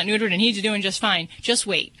dog's not neutered and he's doing just fine, just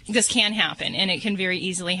wait. This can happen, and it can very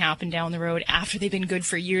easily happen down the road after they've been good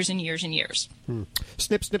for years and years and years.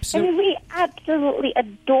 Snip, snip, snip. And we absolutely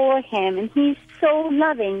adore him, and he's so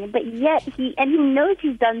loving, but yet he knows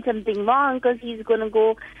he's done something wrong because he's going to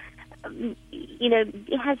go... he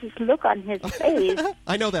has this look on his face.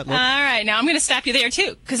 I know that look. All right, now I'm going to stop you there,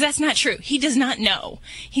 too, because that's not true. He does not know.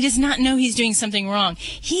 He does not know he's doing something wrong.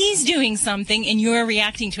 He's doing something, and you're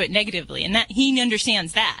reacting to it negatively, and that he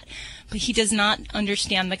understands that. But he does not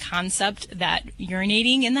understand the concept that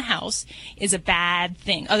urinating in the house is a bad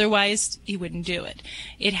thing. Otherwise, he wouldn't do it.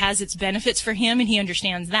 It has its benefits for him, and he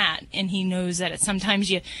understands that. And he knows that sometimes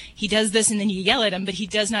he does this and then you yell at him, but he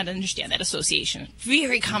does not understand that association.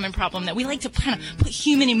 Very common problem that we like to kind of put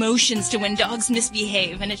human emotions to when dogs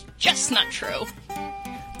misbehave, and it's just not true.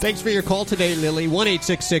 Thanks for your call today, Lily.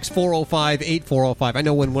 1-866-405-8405. I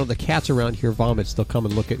know when one of the cats around here vomits, they'll come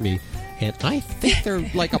and look at me. And I think they're,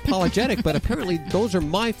 apologetic, but apparently those are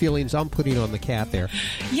my feelings I'm putting on the cat there.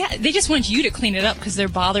 Yeah, they just want you to clean it up because they're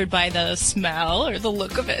bothered by the smell or the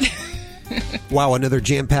look of it. Wow, another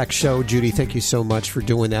jam-packed show. Judy, thank you so much for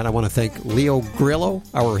doing that. I want to thank Leo Grillo,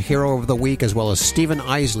 our hero of the week, as well as Stephen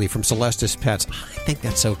Isley from Celestis Pets. I think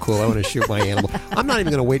that's so cool. I want to shoot my animal. I'm not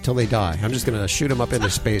even going to wait till they die. I'm just going to shoot them up into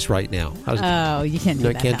space right now. You can't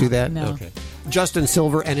do that. Can't do that? No. Okay. Justin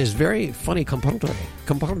Silver and his very funny compadre,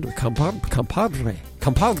 Dave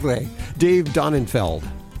Donenfeld.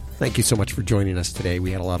 Thank you so much for joining us today.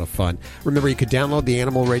 We had a lot of fun. Remember, you could download the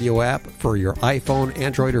Animal Radio app for your iPhone,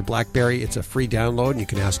 Android, or BlackBerry. It's a free download, and you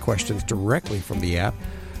can ask questions directly from the app.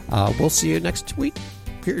 We'll see you next week.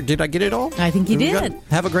 Here, did I get it all? I think you did.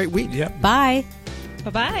 Have a great week. Yep. Bye.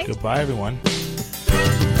 Bye-bye. Goodbye, everyone.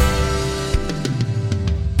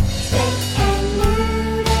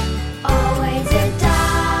 Always a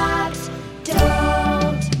dog's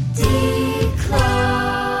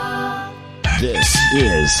This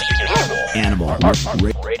is Animal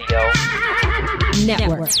Radio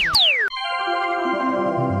Network.